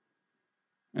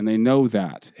 And they know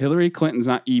that. Hillary Clinton's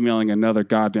not emailing another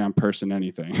goddamn person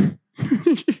anything.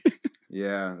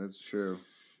 Yeah, that's true.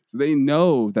 So they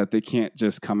know that they can't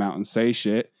just come out and say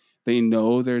shit. They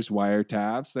know there's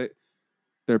wiretaps.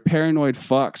 They're paranoid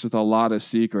fucks with a lot of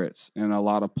secrets and a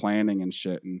lot of planning and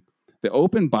shit. And the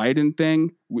open Biden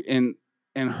thing, and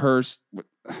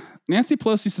Nancy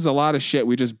Pelosi says a lot of shit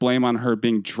we just blame on her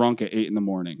being drunk at 8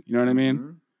 a.m. You know what I mean?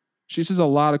 Mm-hmm. She says a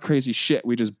lot of crazy shit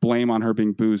we just blame on her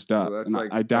being boozed up. Well,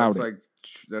 I doubt it.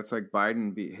 That's like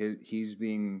Biden. He's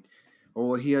being,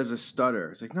 he has a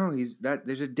stutter. It's like, no,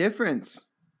 there's a difference.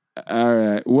 All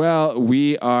right. Well,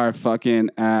 we are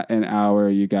fucking at an hour,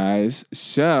 you guys.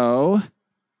 So,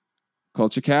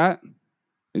 Culture Cat,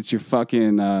 it's your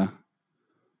fucking. I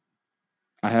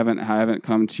haven't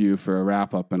come to you for a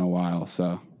wrap up in a while.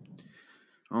 So.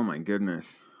 Oh my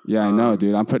goodness. Yeah, I know,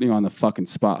 dude. I'm putting you on the fucking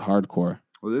spot, hardcore.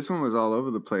 Well, this one was all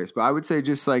over the place, but I would say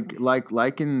just like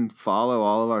and follow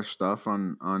all of our stuff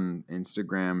on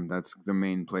Instagram. That's the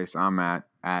main place I'm at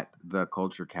the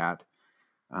Culture Cat.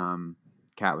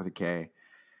 Cat with a K.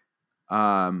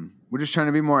 We're just trying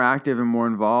to be more active and more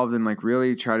involved and like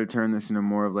really try to turn this into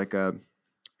more of like a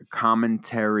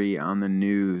commentary on the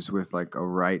news with like a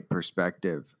right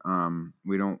perspective.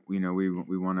 We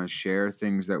want to share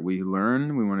things that we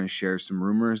learn. We want to share some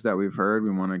rumors that we've heard.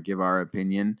 We want to give our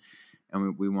opinion,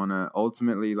 and we want to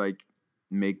ultimately like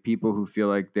make people who feel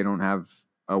like they don't have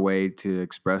a way to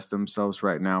express themselves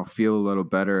right now feel a little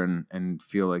better and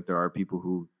feel like there are people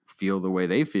who feel the way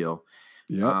they feel.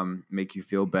 Yep. Make you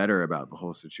feel better about the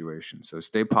whole situation. So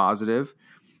stay positive.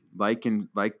 Like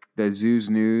the Zoos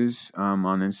News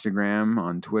on Instagram,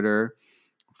 on Twitter.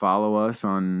 Follow us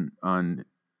on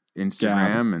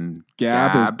Instagram and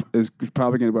Gab. is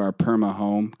probably going to be our perma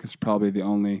home because probably the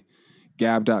only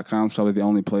Gab.com is probably the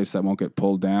only place that won't get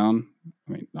pulled down.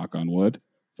 I mean, knock on wood.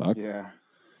 Fuck. Yeah.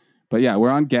 But yeah, we're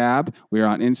on Gab. We're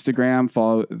on Instagram.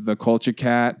 Follow the Culture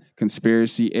Cat,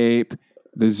 Conspiracy Ape,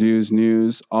 the Zeus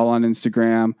News, all on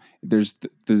Instagram. There's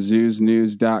the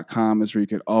ZeusNews.com is where you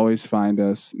could always find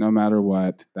us no matter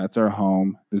what. That's our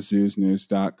home, the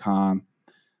ZeusNews.com.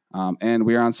 And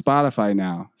we're on Spotify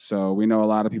now. So we know a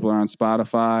lot of people are on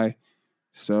Spotify.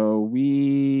 So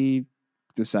we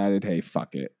decided, hey,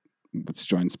 fuck it. Let's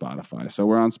join Spotify. So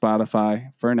we're on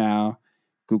Spotify for now,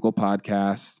 Google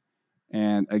Podcasts.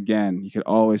 And again, you could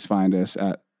always find us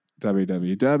at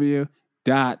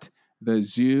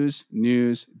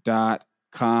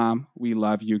www.thezeusnews.com. We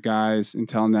love you guys.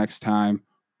 Until next time,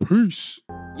 peace.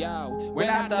 Yo, we're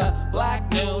not the black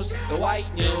news, the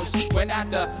white news. We're not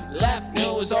the left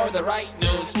news or the right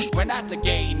news. We're not the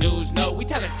gay news, no, we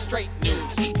tell it straight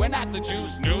news. We're not the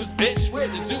Jews news, bitch, we're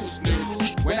the Zeus news.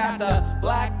 We're not the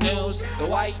black news, the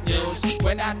white news.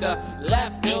 We're not the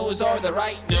left news or the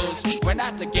right news. We're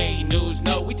not the gay news,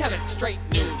 no, we tell it straight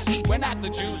news. We're not the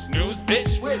Jews news,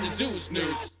 bitch, we're the Zeus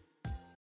news.